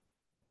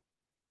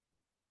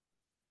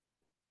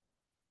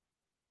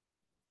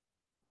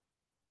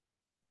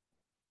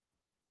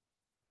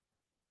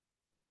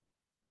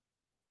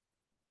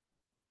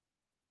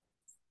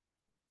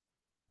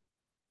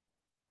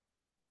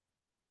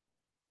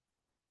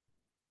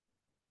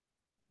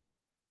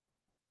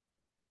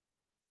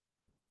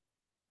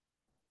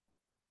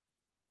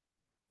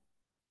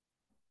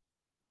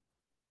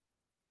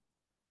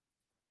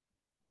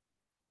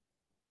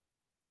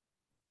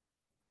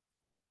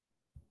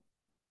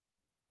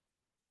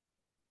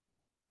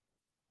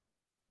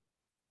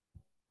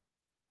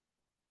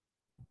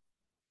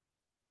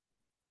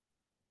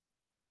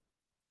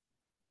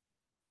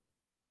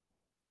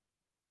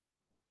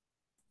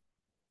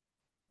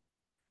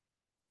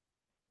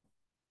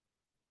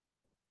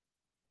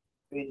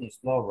 Finish,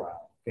 Laura.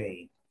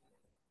 Okay.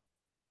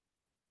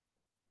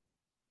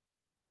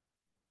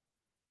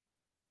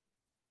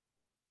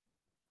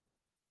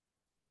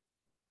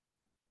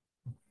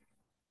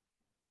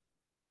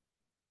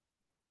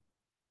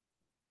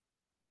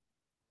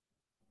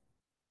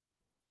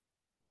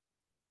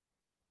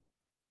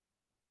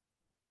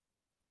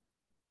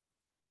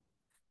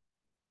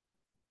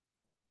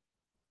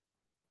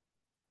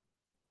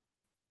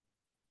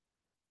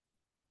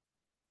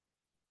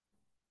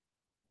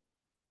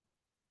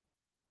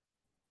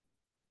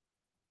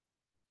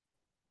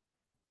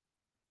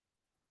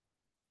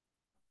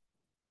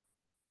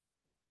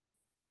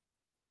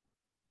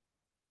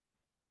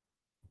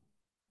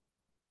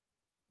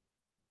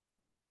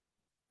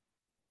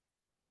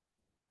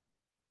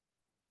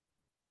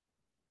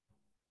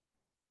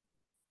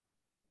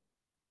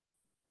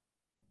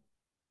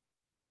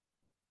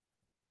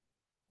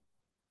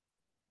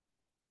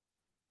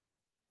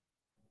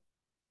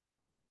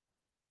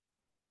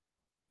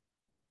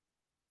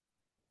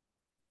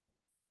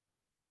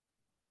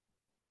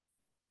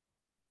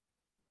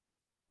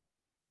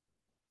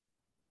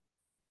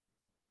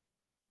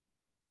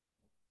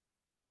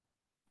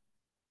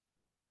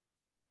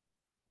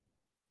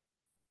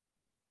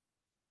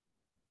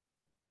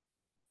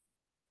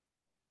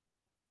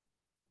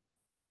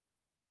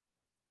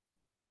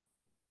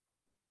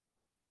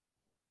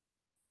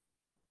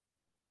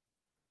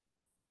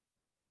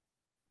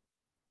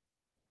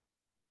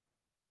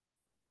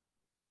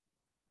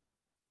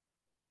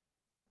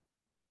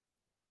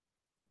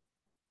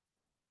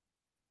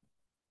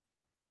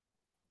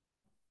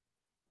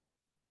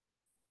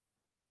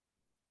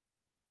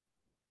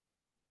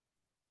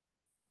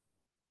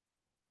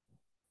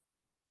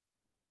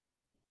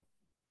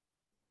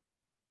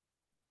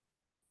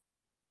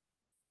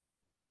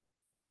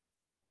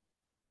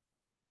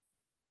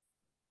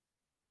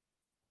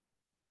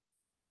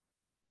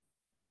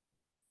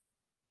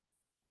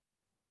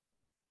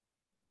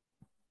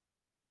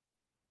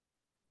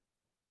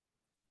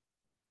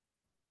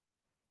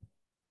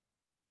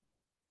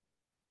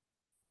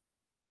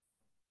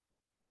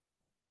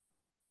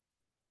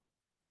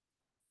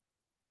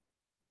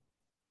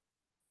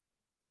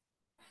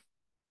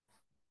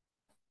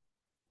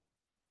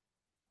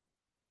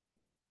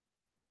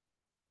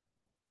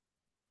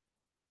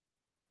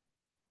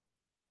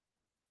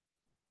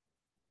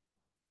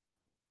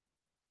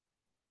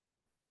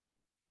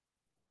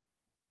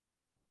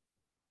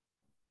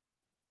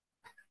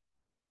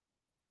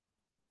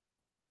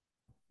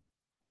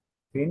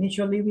 Finish,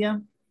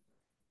 Olivia?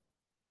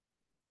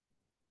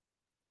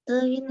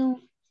 Todavía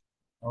no.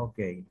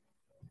 Okay.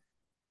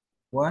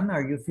 Juan,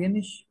 are you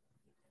finished?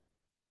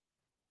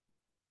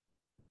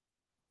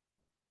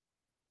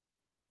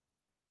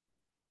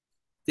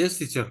 Yes,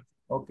 teacher.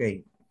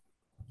 Okay.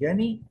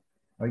 Jenny,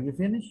 are you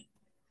finished?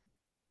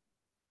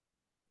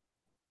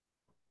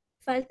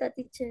 Falta,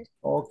 teacher.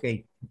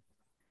 Okay.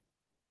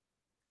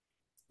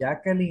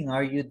 Jacqueline,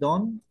 are you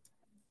done?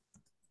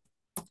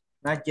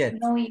 Not yet.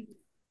 No,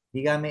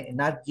 Dígame,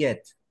 not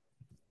yet.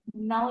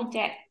 no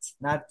yet.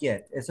 Not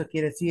yet. Eso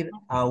quiere decir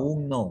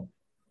aún no.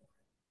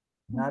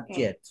 Not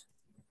Okay. yet.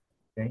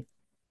 Okay.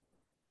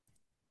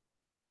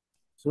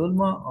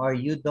 Zulma, are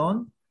you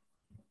done?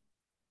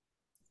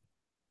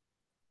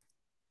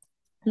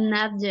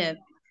 Not yet.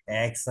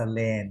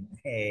 Excellent.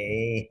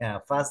 Hey,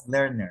 fast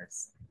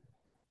learners.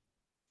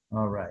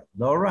 All right.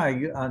 Laura, are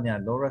you? Yeah,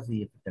 Laura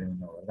sí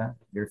terminó, ¿verdad?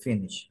 You're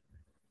finished.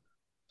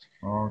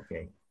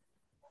 Okay.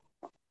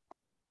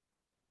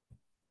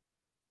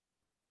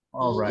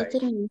 All Ya right.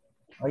 terminé.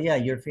 Oh yeah,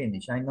 you're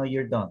finished. I know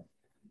you're done.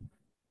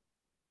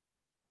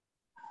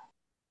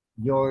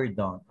 You're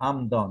done.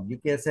 I'm done. You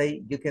can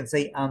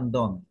say I'm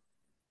done.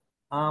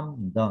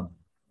 I'm done.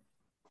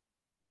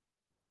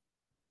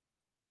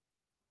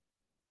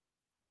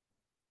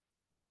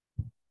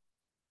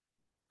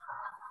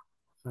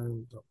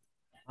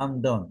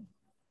 I'm done.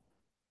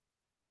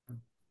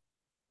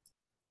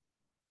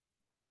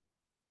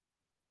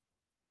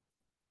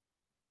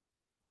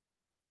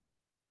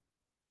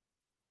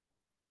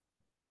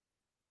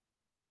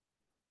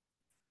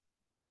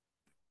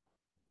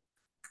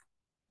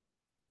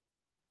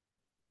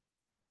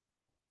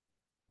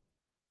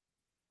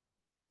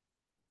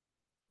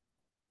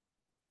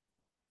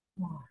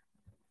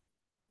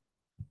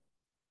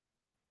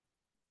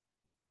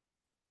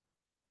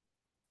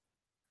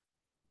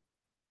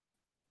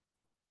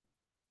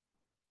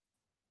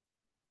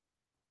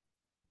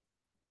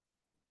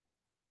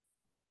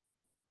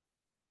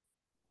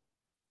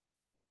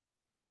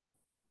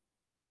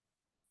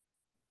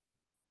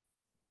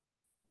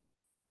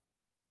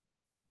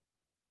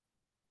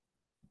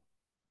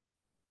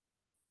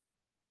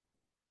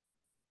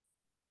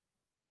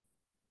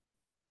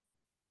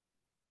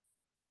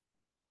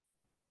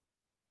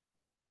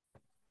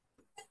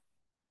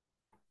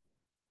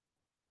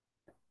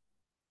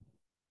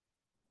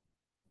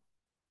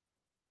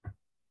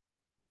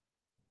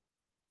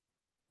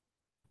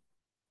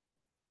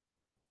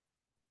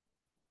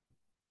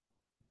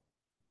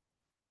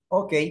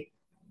 Okay,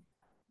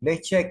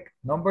 let's check.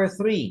 Number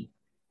 3.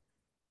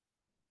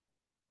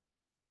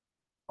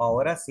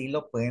 Ahora sí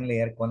lo pueden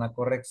leer con la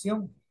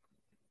corrección.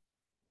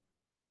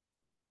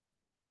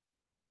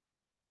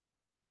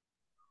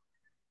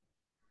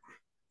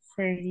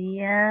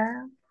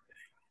 Sería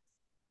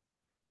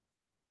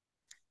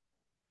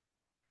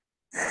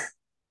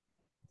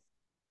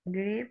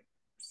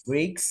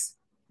Greeks.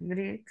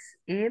 Greeks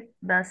eat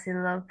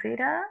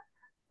basilophita,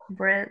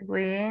 bread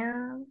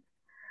with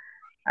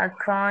a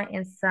coin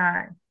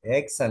inside.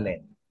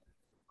 Excellent.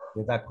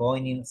 With a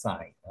coin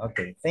inside.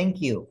 Okay, thank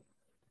you.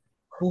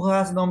 Who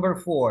has number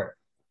 4?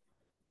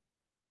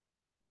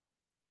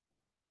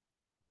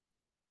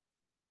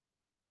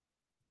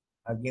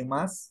 ¿Alguien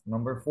más?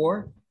 Number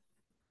 4.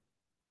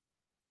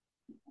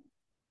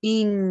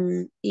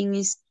 In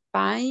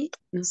Spain,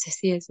 no sé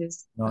si es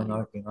No,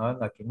 Spain.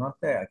 aquí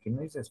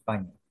no dice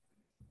España.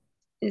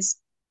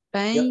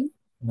 Spain.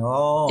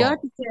 No.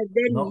 Georgia,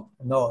 Delhi.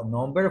 No,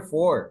 number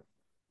 4.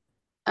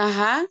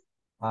 Ajá.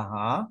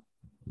 Ajá.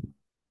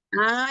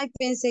 Ay,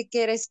 pensé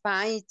que era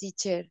Spain,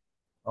 teacher.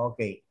 Ok,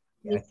 aquí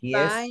es.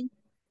 Spain,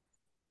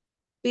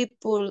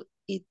 people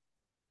eat.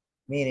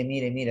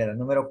 Mire, la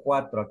número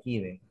 4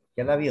 aquí, ve.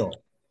 ¿Ya la vio?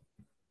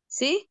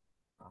 ¿Sí?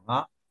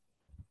 Ajá.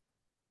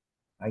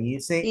 Ahí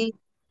dice In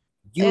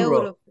Euro.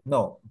 Europe.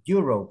 No,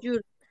 Euro.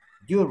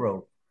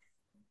 Euro.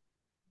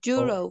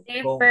 Euro.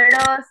 Sí, Con- pero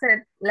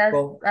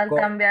al con-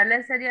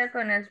 cambiarle sería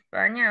con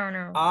España o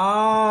no.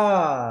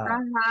 Ah.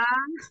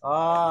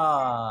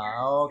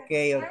 Ajá. Ok.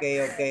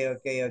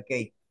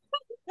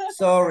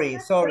 Sorry.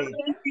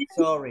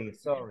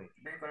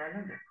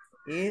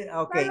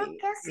 Okay,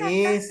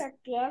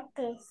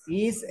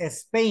 is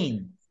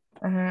Spain.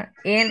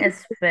 In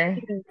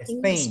Spain.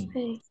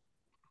 Spain.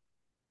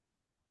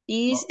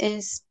 Is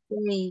in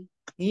Spain.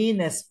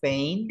 In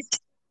Spain.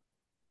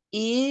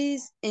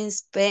 Is in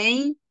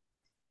Spain.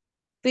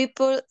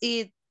 People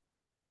eat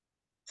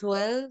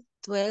 12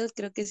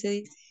 creo que se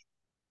dice.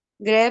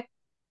 Grape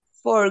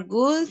for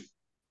good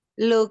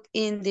look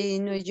in the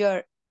New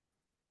York.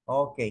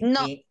 Okay.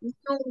 No,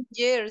 New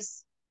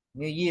Year's.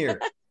 New Year.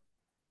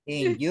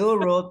 In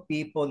Europe,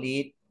 people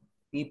eat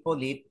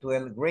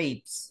 12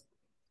 grapes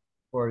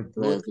for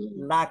good 12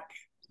 luck.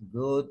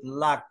 Good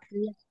luck.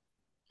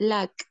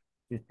 luck.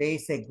 Si usted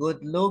dice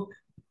good look,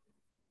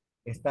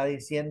 está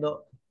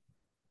diciendo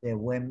de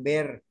buen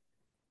ver.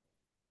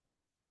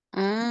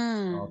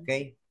 Ah.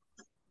 Ok.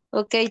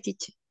 Ok,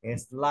 teacher.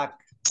 Es luck.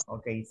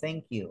 Ok,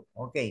 thank you.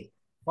 Ok.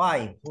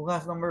 5. Who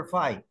has number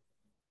 5?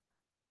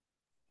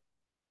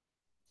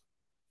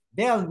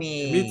 Tell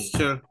me.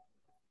 Mixture.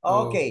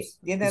 Ok,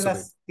 tienes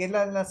okay.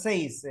 las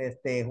 6,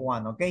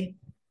 Juan, ok.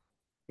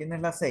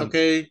 Tienes las 6.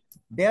 Okay.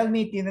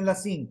 Delmi tiene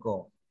las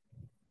 5.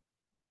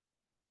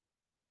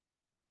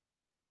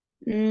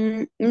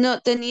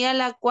 No, tenía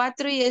la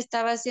 4 y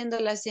estaba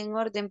haciéndolas en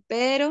orden,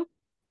 pero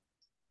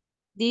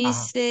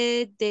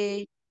dice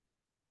de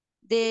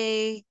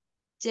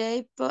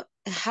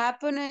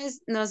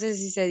japonés, no sé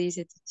si se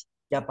dice, teacher.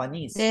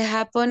 Japanese. De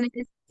japonés.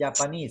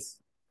 Japanese.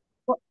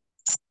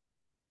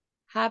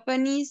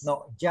 Japanese.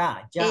 No,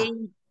 ya.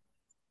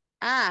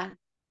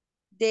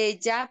 The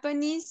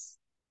Japanese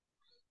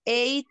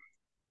ate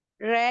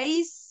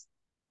rice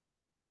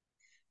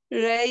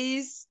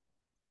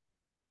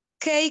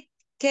cake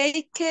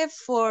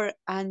for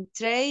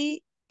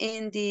entree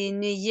in the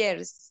New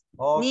Year's.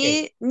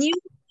 Okay. New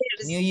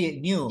Year's.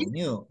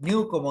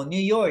 New como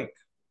New York.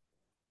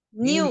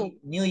 New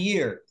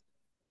Year.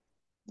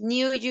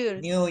 New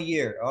Year's. New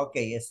Year. Ok,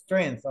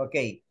 strength. Ok.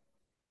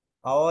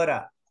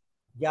 Ahora,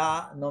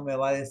 ya no me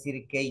va a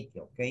decir cake,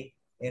 ok.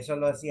 Eso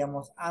lo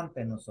hacíamos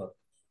antes nosotros.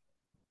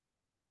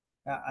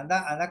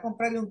 Anda a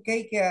comprarle un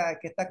cake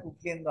que está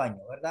cumpliendo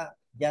años, ¿verdad?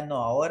 Ya no,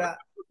 ahora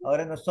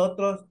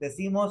nosotros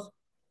decimos,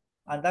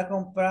 anda a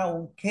comprar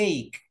un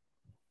cake.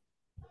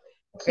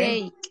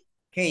 ¿Okay?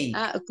 Cake.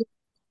 Okay.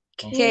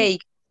 Okay.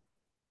 Cake.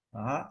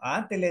 Ajá.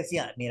 Antes le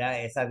decía,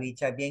 mira, esa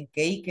bicha es bien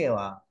cake,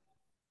 va.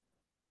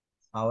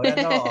 Ahora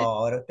no,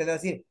 ahora usted le va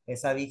a decir,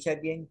 esa bicha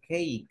es bien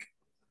cake.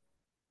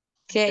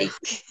 Cake.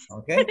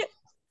 ¿Ok?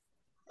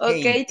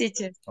 Okay,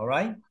 teacher. All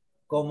right.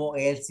 Como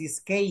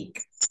Elsie's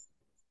cake.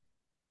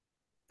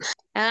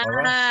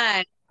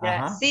 Right.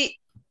 Ajá. Sí.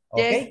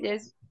 Okay.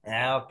 Yes.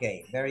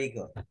 Okay, very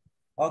good.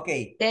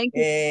 Okay. Thank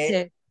you,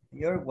 teacher.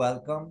 You're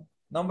welcome.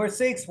 Number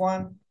 6,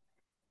 Juan.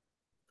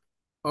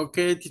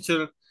 Okay,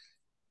 teacher.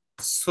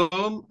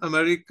 Some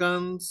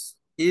Americans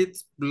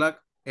eat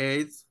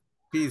black-eyed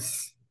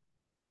peas.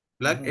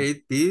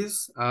 Black-eyed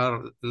peas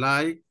are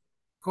like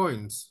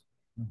coins.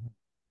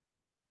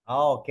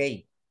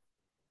 Ok.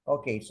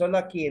 Ok, solo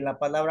aquí en la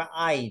palabra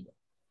eyed.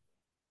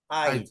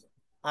 Eyed.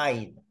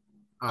 Eyed.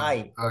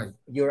 Eyed.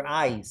 Your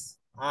eyes.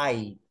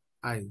 Eyed.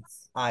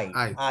 Eyes. Eyed.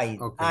 Eyes.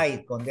 Eyed. Okay.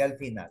 Eyed con D al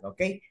final.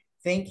 Ok.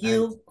 Thank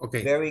you.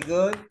 Okay. Very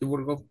good. You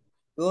will go.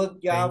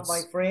 Good job, Thanks.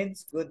 my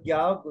friends. Good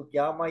job. Good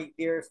job, my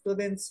dear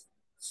students.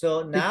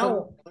 So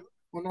now.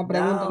 Una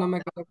pregunta, no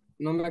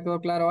me quedó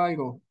claro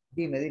algo.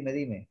 Dime.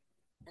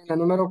 En la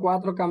número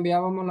 4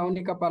 cambiábamos la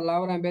única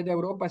palabra en vez de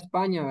Europa,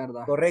 España,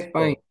 ¿verdad? Correcto.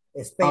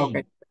 Spain.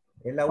 Okay.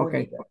 Es la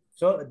Okay. única.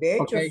 So, de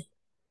hecho, Okay.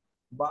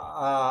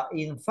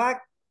 in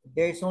fact,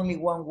 there's only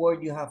one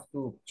word you have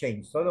to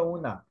change. Solo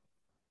una.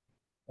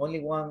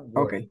 Only one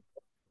word. Okay.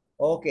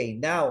 Okay,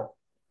 now,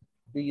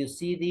 do you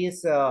see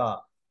these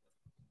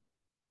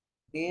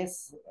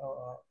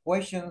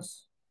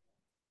questions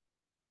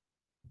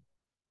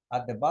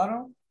at the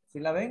bottom? ¿Sí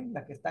la ven?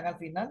 Las que están al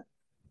final.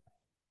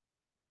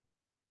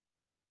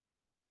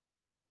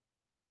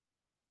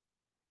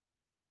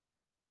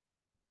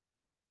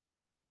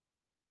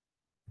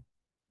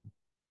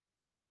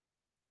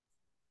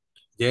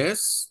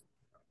 Yes.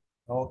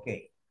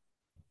 Okay.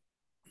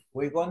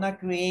 We're gonna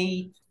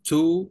create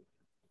 2.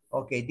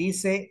 Okay,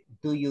 dice,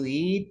 do you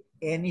eat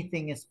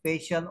anything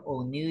special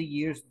on New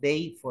Year's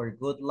Day for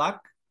good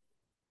luck?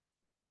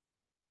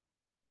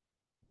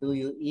 Do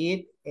you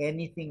eat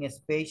anything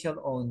special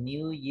on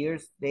New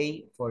Year's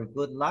Day for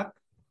good luck?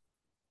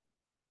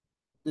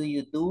 Do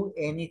you do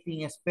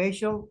anything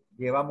special?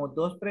 Llevamos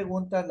 2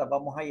 preguntas, las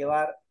vamos a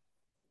llevar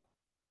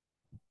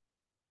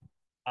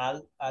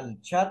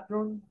al chat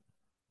room.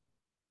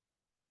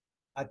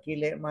 Aquí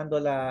le mando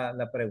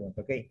la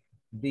pregunta, ok.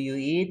 Do you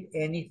eat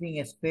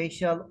anything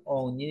special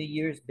on New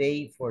Year's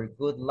Day for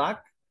good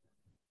luck?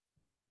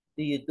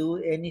 Do you do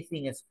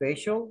anything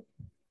special?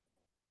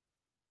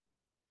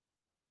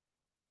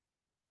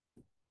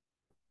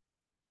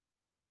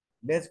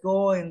 Let's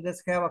go and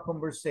let's have a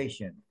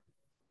conversation.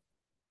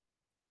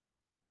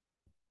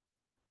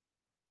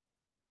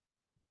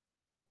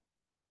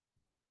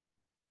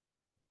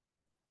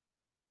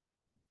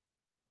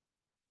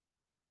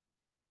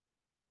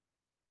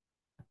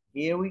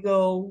 Here we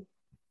go.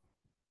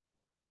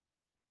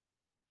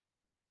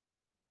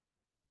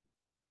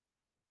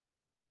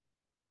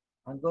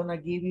 I'm gonna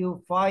give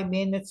you 5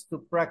 minutes to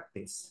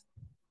practice.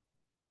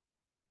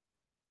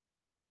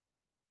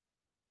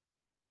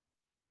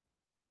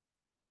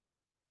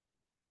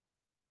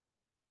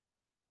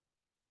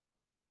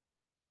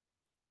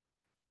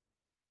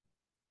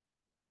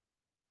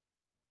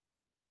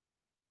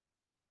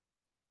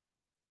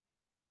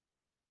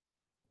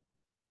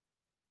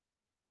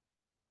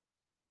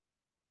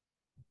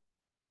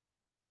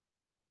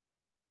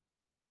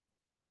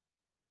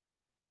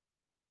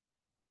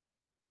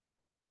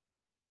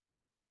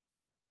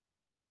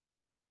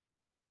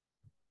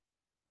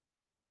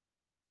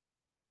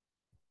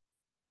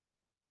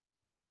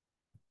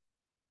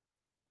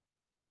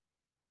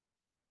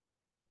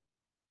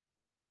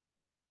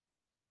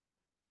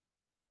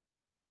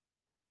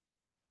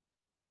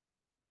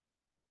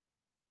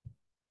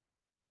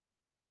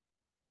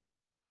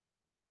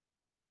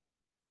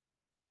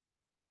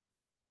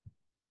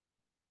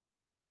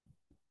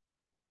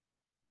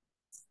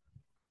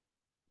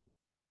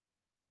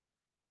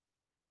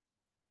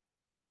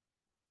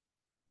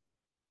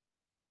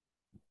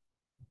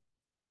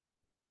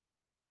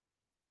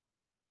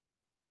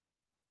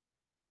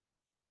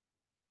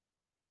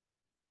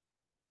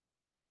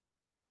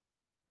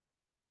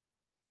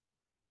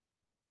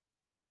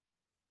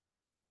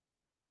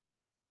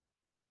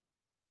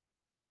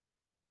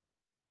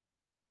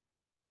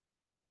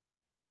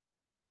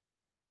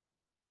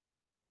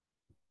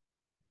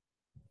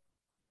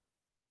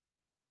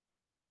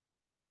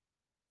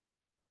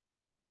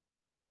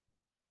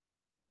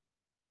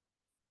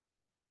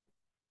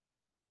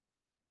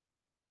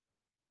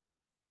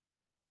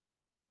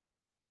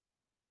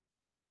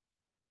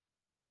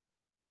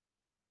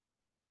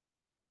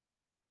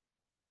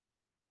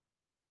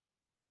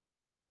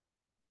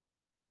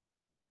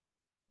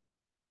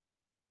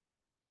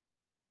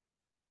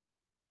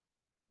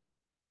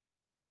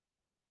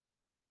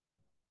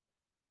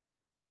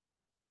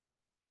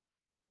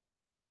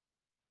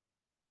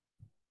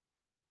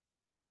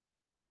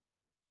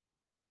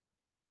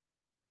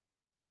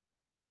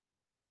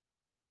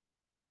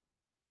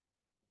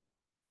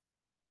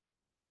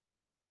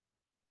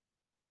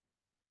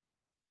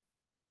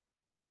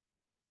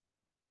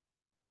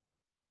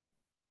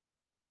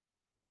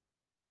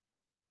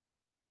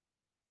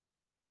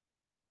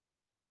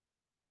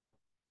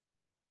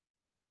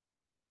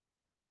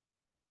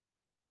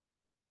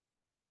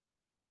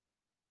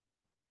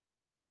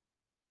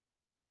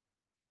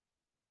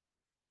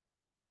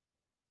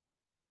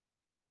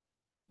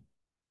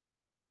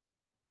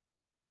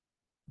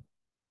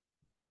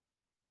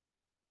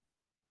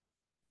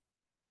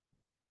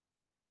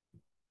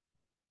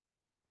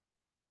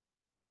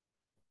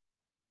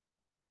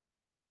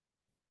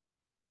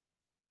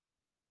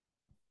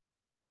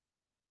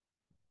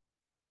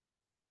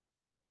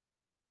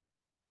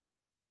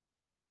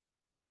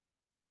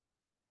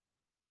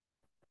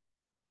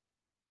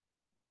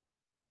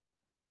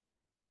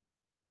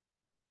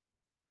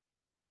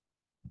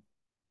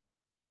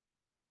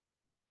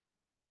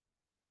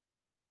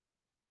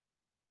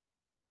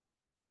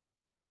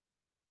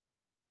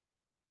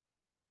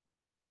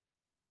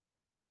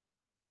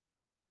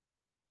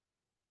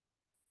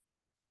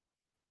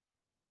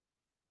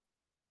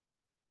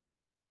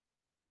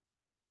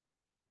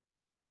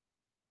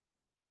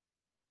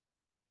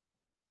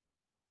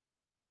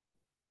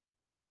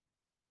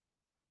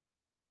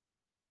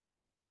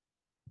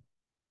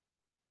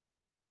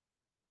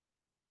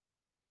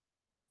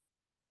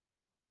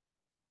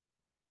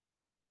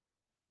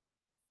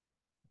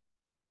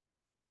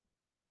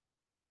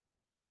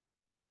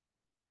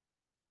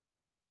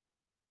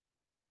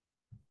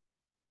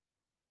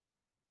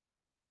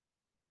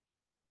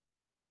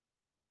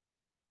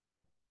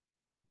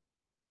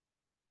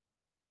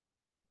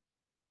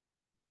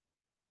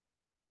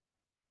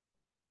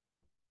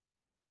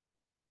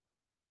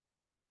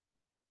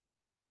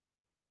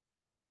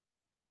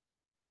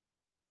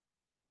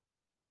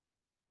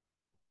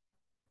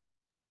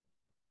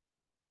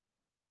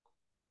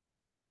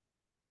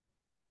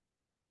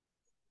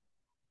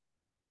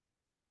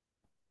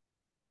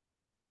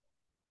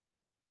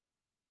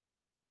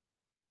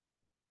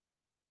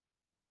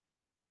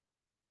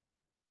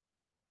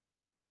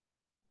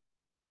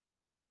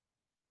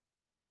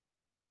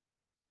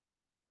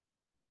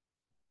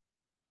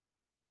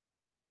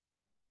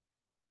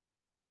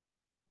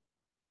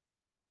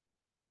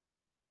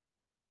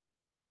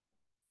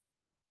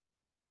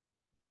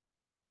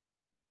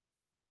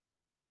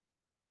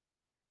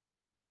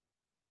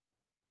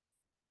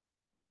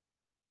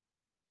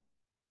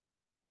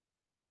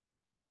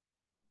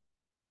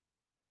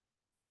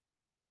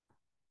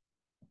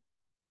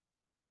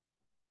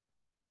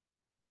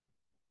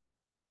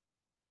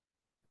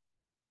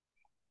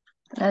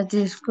 Las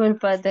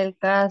disculpas del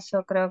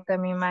caso, creo que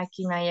mi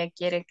máquina ya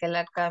quiere que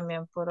la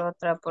cambien por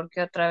otra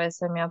porque otra vez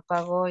se me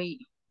apagó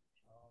y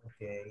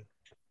Ok.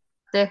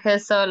 dejé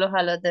solos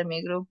a los de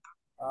mi grupo.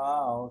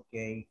 Ok.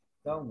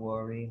 Don't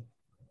worry.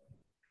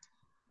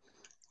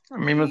 A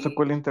mí me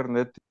sacó el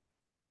internet.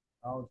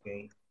 Ok.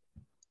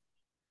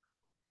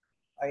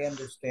 I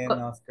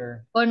understand,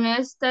 Oscar. Con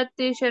esta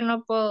teacher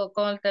no puedo,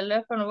 con el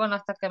teléfono, bueno,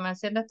 hasta que me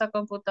encienda esta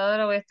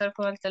computadora voy a estar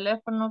con el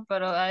teléfono,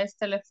 pero a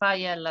este le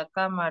falla la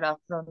cámara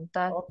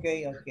frontal. Ok.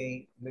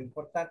 Lo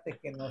importante es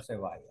que no se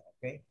vaya,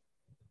 ok.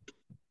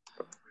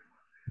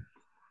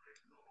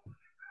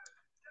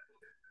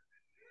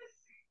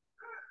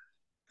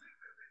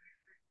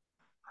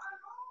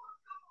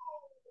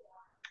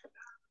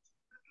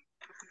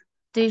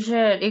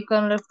 Teacher, y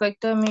con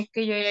respecto a mí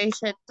que yo ya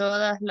hice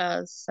todas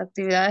las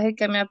actividades y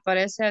que me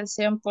aparece al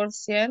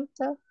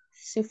 100%,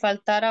 si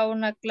faltara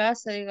una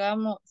clase,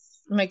 digamos,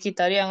 me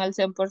quitarían al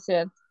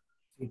 100%.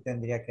 Sí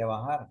tendría que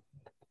bajar.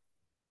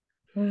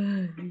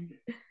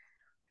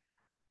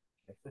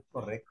 Eso es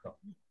correcto.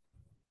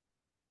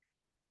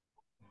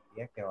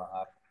 Tendría que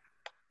bajar.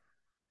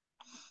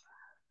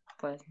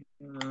 Pues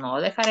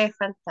no dejaré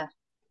faltar.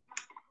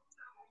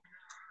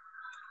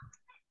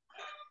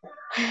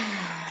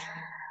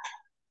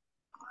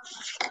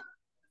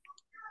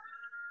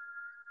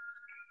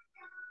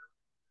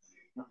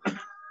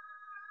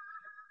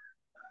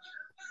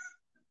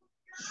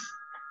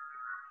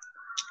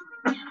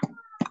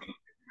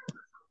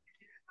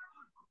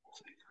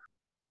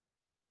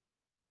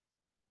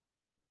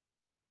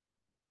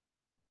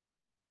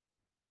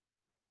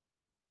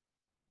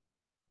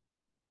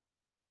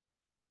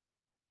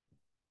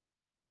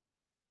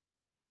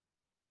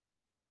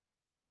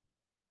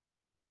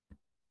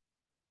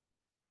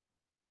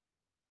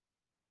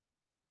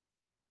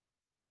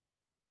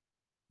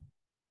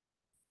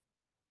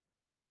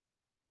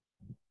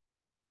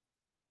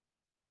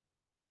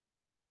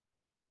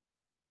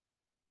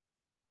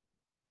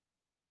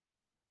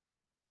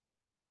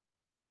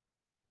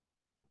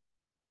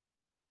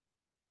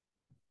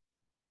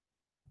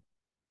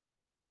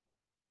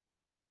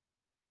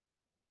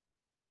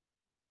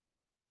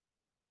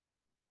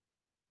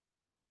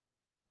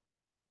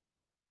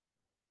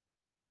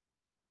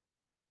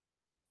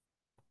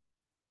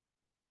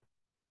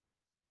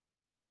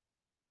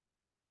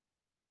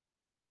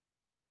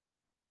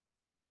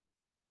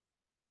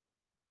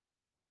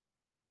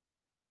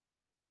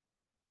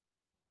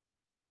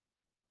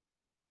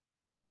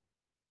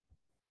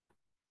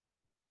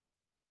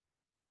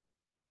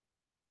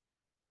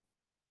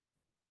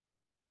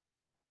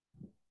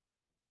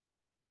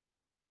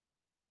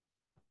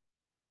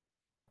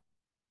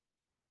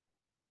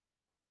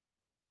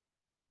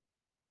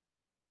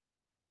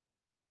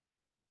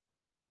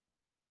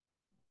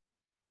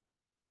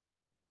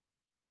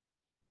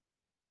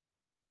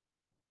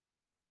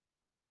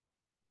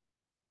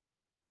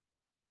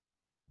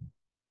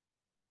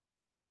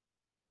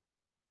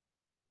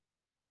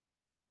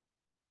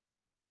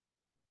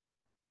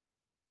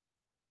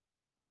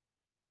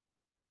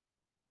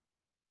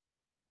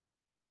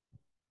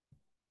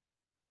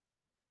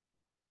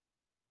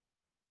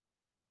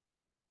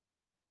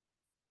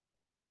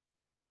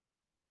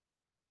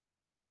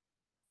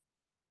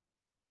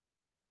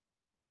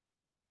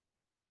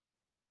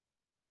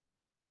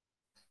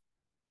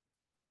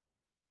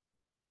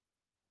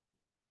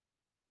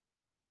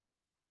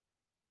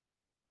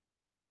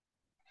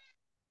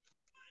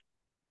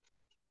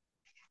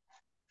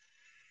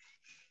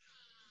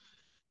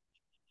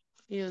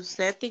 ¿Y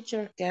usted,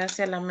 teacher, qué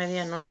hace a la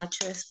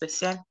medianoche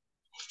especial?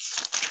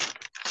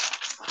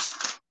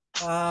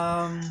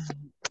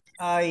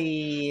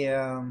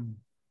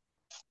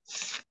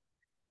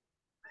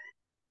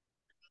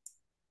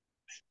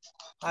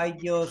 I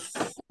just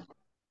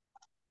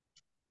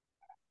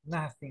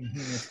nothing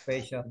in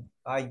special.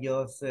 I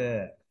just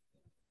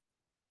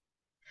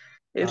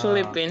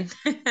Sleeping.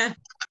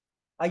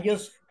 I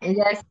just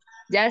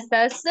Ya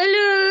está.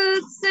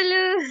 Salud,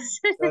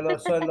 salud.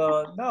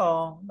 solo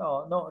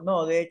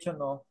no, de hecho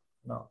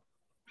no.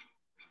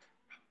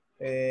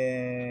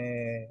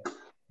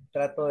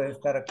 Trato de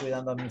estar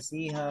cuidando a mis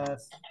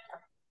hijas,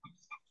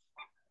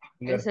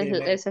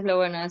 divertirme. Eso es lo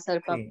bueno de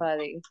ser Sí, papá,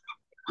 digo.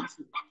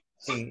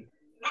 sí.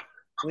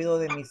 Cuido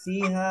de mis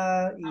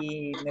hijas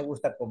y me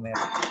gusta comer.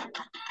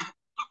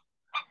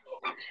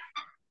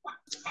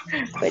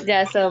 Pues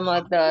ya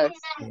somos dos.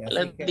 Sí, así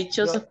Los que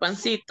dichosos yo,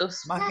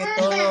 pancitos.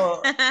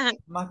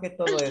 más que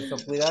todo eso,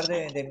 cuidar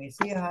de mis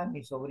hijas,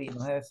 mis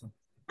sobrinos, eso.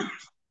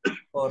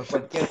 Por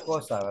cualquier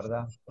cosa,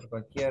 ¿verdad? Por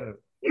cualquier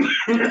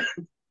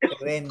Y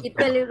evento.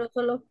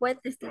 peligrosos los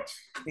puentes, teacher.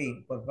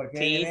 Sí, por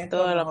cualquier Sí, evento,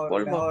 toda la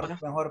pólvora.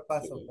 mejor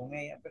paso con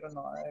ella, pero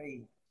no,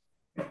 ahí,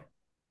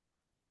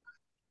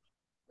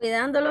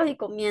 Cuidándolos y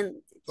comiendo,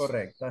 teacher.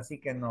 correcto, así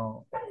que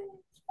no,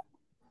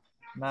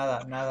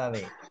 nada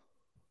de,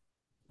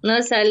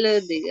 No,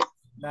 salud, diga.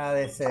 nada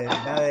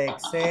de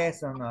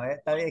exceso, no,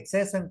 está bien,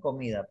 exceso en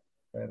comida,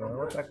 pero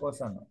otra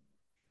cosa no.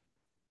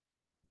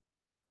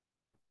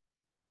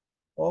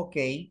 Ok,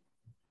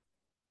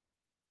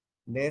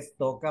 Let's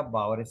talk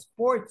about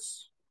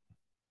sports.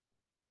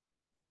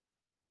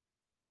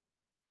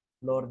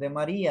 Flor de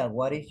María,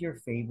 what is your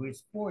favorite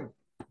sport?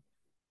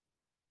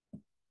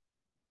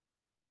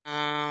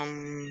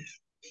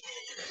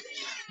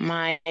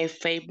 My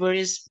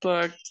favorite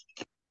sport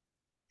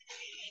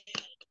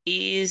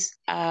is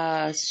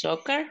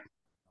soccer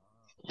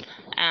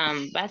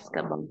and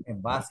basketball.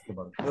 And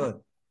basketball,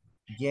 good.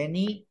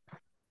 Jenny,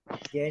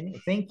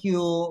 thank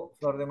you,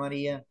 Flor de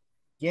María.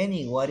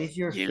 Jenny, what is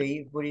your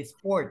favorite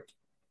sport?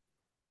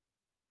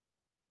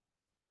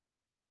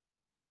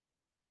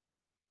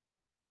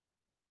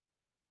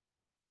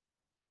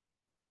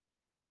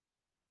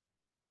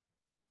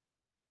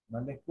 No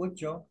le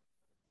escucho.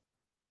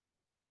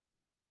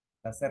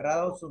 Está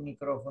cerrado su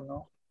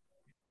micrófono.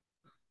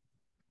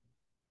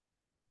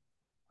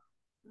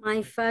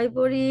 My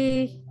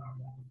favorite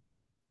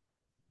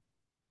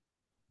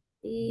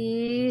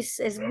is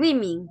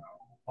swimming.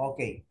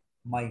 Okay.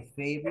 My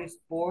favorite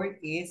sport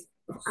is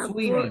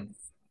swimming.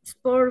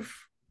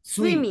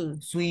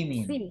 Swimming.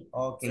 Swimming.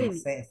 Okay.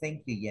 Swimming.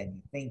 Thank you,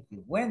 Jenny. Thank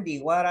you. Wendy,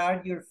 what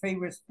are your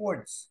favorite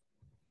sports?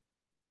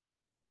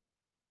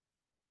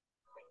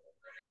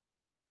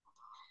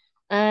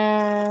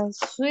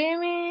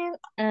 Swimming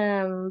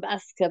and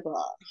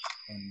basketball.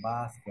 And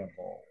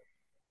basketball.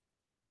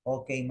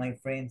 Okay, my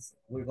friends,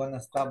 we're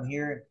gonna stop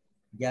here.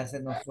 Ya se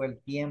nos fue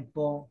el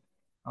tiempo.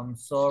 I'm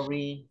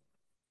sorry.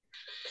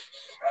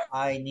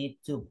 I need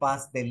to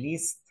pass the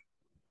list.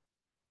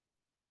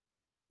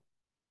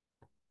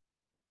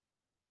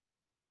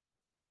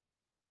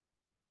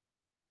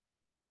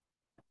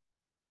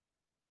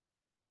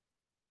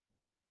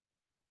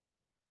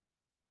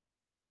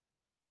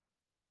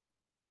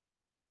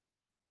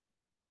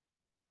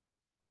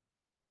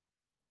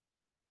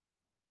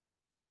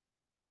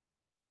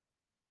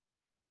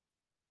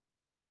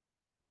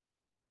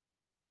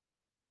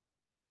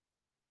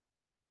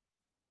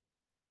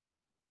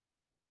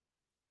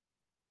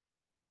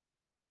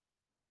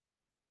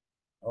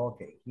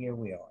 Okay, here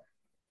we are.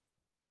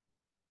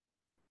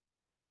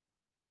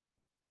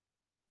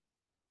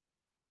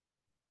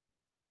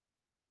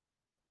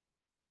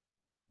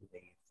 Today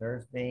is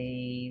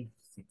Thursday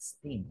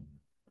 16.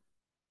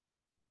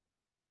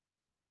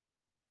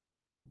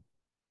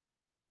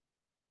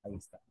 Ahí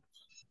está.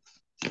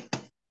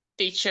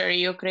 Teacher,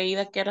 yo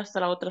creía que era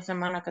hasta la otra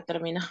semana que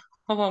terminamos.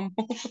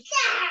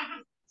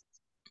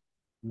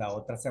 La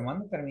otra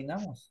semana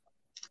terminamos.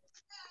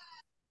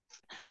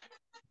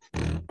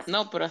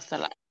 No, pero hasta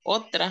la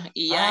otra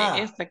y ya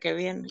esta que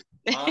viene.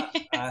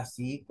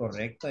 Sí,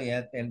 correcto.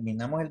 Ya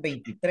terminamos el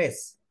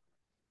 23.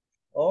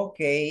 Ok,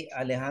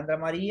 Alejandra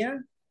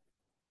María.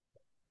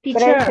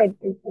 Teacher,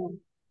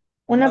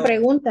 una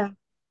pregunta.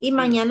 ¿Y Sí.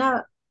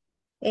 mañana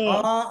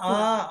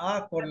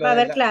Por lo va a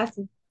de haber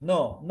clase?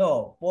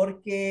 No,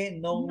 porque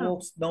no No.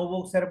 hubo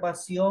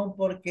observación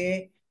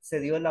porque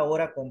se dio la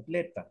hora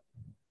completa.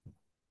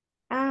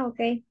 Ok.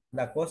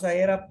 La cosa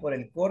era por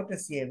el corte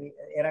si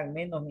eran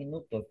menos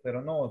minutos,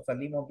 pero no,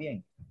 salimos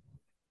bien.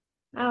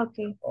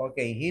 Ok. Ok,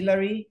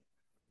 Hillary.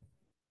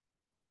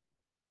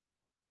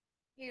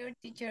 Here,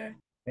 teacher.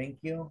 Thank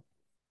you.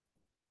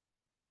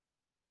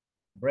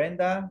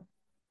 Brenda.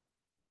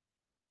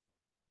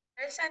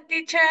 Present,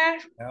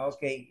 teacher.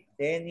 Ok,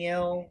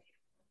 Daniel.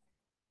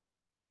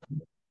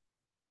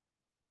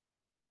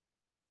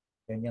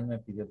 Daniel me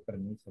pidió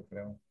permiso,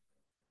 creo.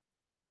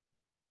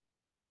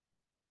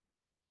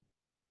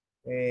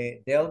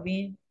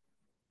 Delvin.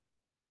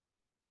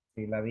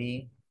 Sí, la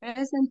vi.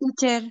 Present,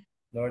 teacher.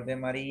 Lord de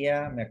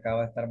María me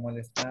acaba de estar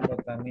molestando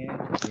también.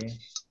 Sí.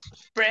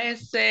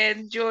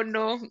 Present, yo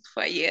no,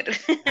 fue ayer.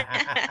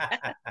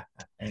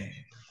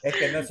 Es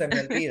que no se me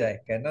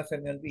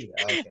olvida,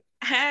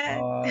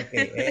 Ok. Ok,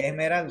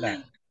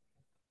 Esmeralda.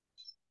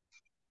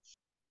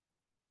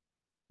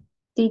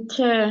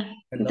 Teacher,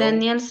 Hello.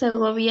 Daniel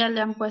Segovia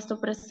le han puesto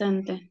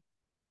presente.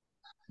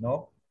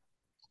 No.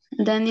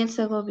 Daniel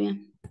Segovia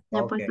le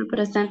ha Okay. puesto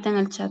presente en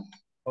el chat.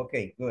 Ok,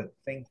 good,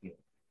 thank you.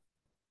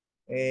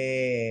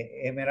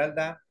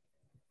 Esmeralda.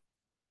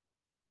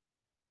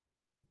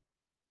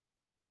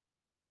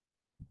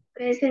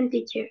 Present,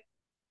 teacher.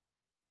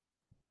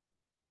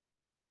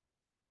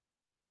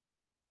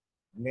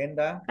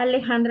 Glenda.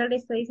 Alejandra le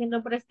estoy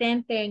diciendo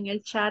presente en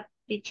el chat,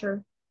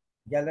 teacher.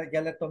 Ya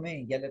le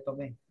tomé.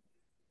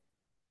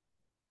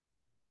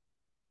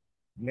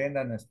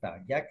 Glenda no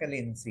está.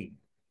 Jacqueline sí.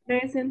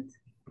 Present.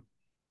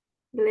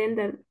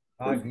 Glenda.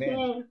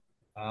 Glenda.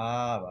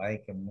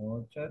 Ay, que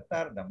mucho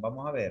tardan.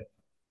 Vamos a ver.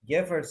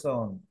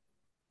 Jefferson.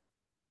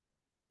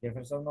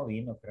 Jefferson no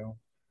vino, creo.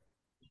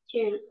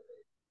 Teacher.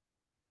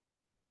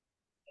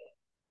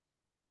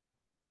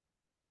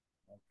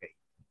 Ok.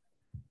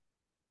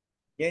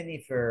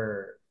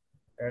 Jennifer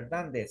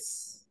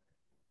Hernández.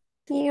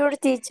 Here,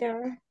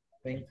 teacher.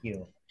 Thank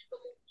you.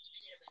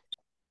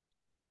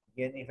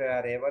 Jennifer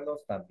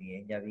Arevalos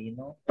también ya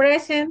vino.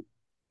 Present.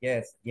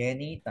 Yes,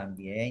 Jenny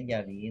también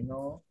ya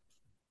vino.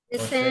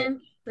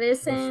 Present.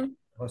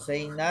 José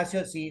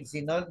Ignacio, si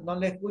no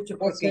le escucho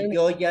porque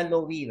yo ya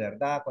lo vi,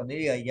 ¿verdad? Cuando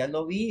diga ya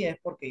lo vi es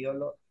porque yo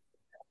lo...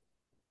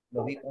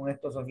 Lo vi con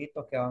estos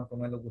ojitos que van a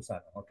comer los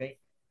gusanos, ¿ok?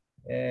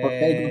 Ok,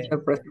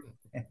 teacher, present.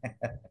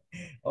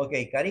 Ok,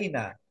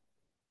 Karina.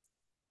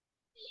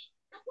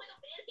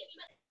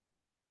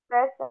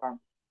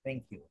 Present.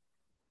 Thank you.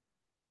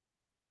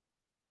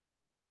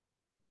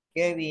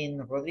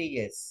 Kevin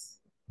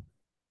Rodríguez.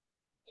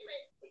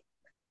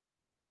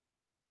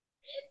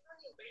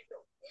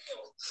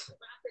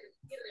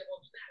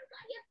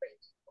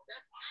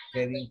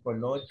 Kevin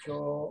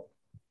Colocho.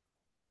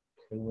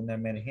 Tuvo una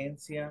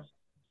emergencia.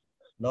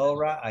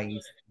 Laura, ahí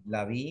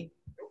la vi.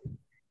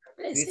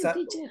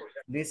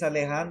 Luis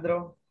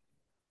Alejandro.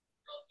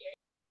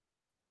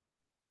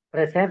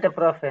 Presente,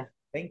 profe.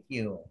 Thank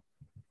you.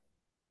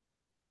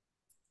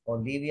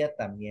 Olivia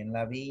también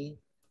la vi.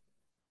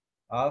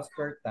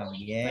 Oscar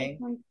también.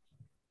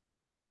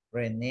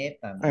 René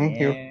I'm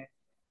here. también.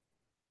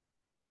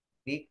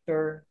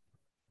 Víctor.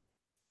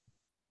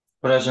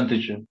 Present,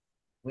 teacher.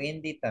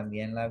 Wendy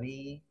también la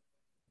vi.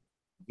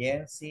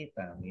 Jency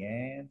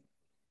también.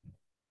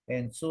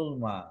 En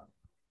Zulma.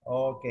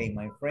 Okay,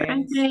 my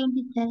friends.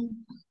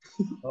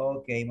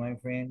 Okay, my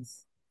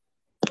friends.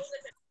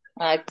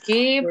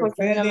 Aquí, We're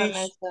porque no me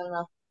finished.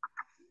 mencionó.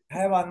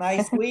 Have a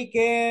nice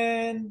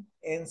weekend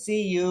and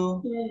see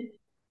you.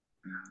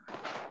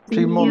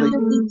 See you Monday.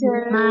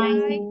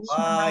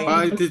 Bye.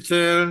 Bye,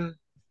 teacher.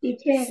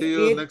 Teacher. See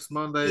you next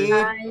Monday.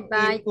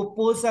 Eat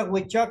pupusa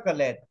with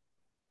chocolate.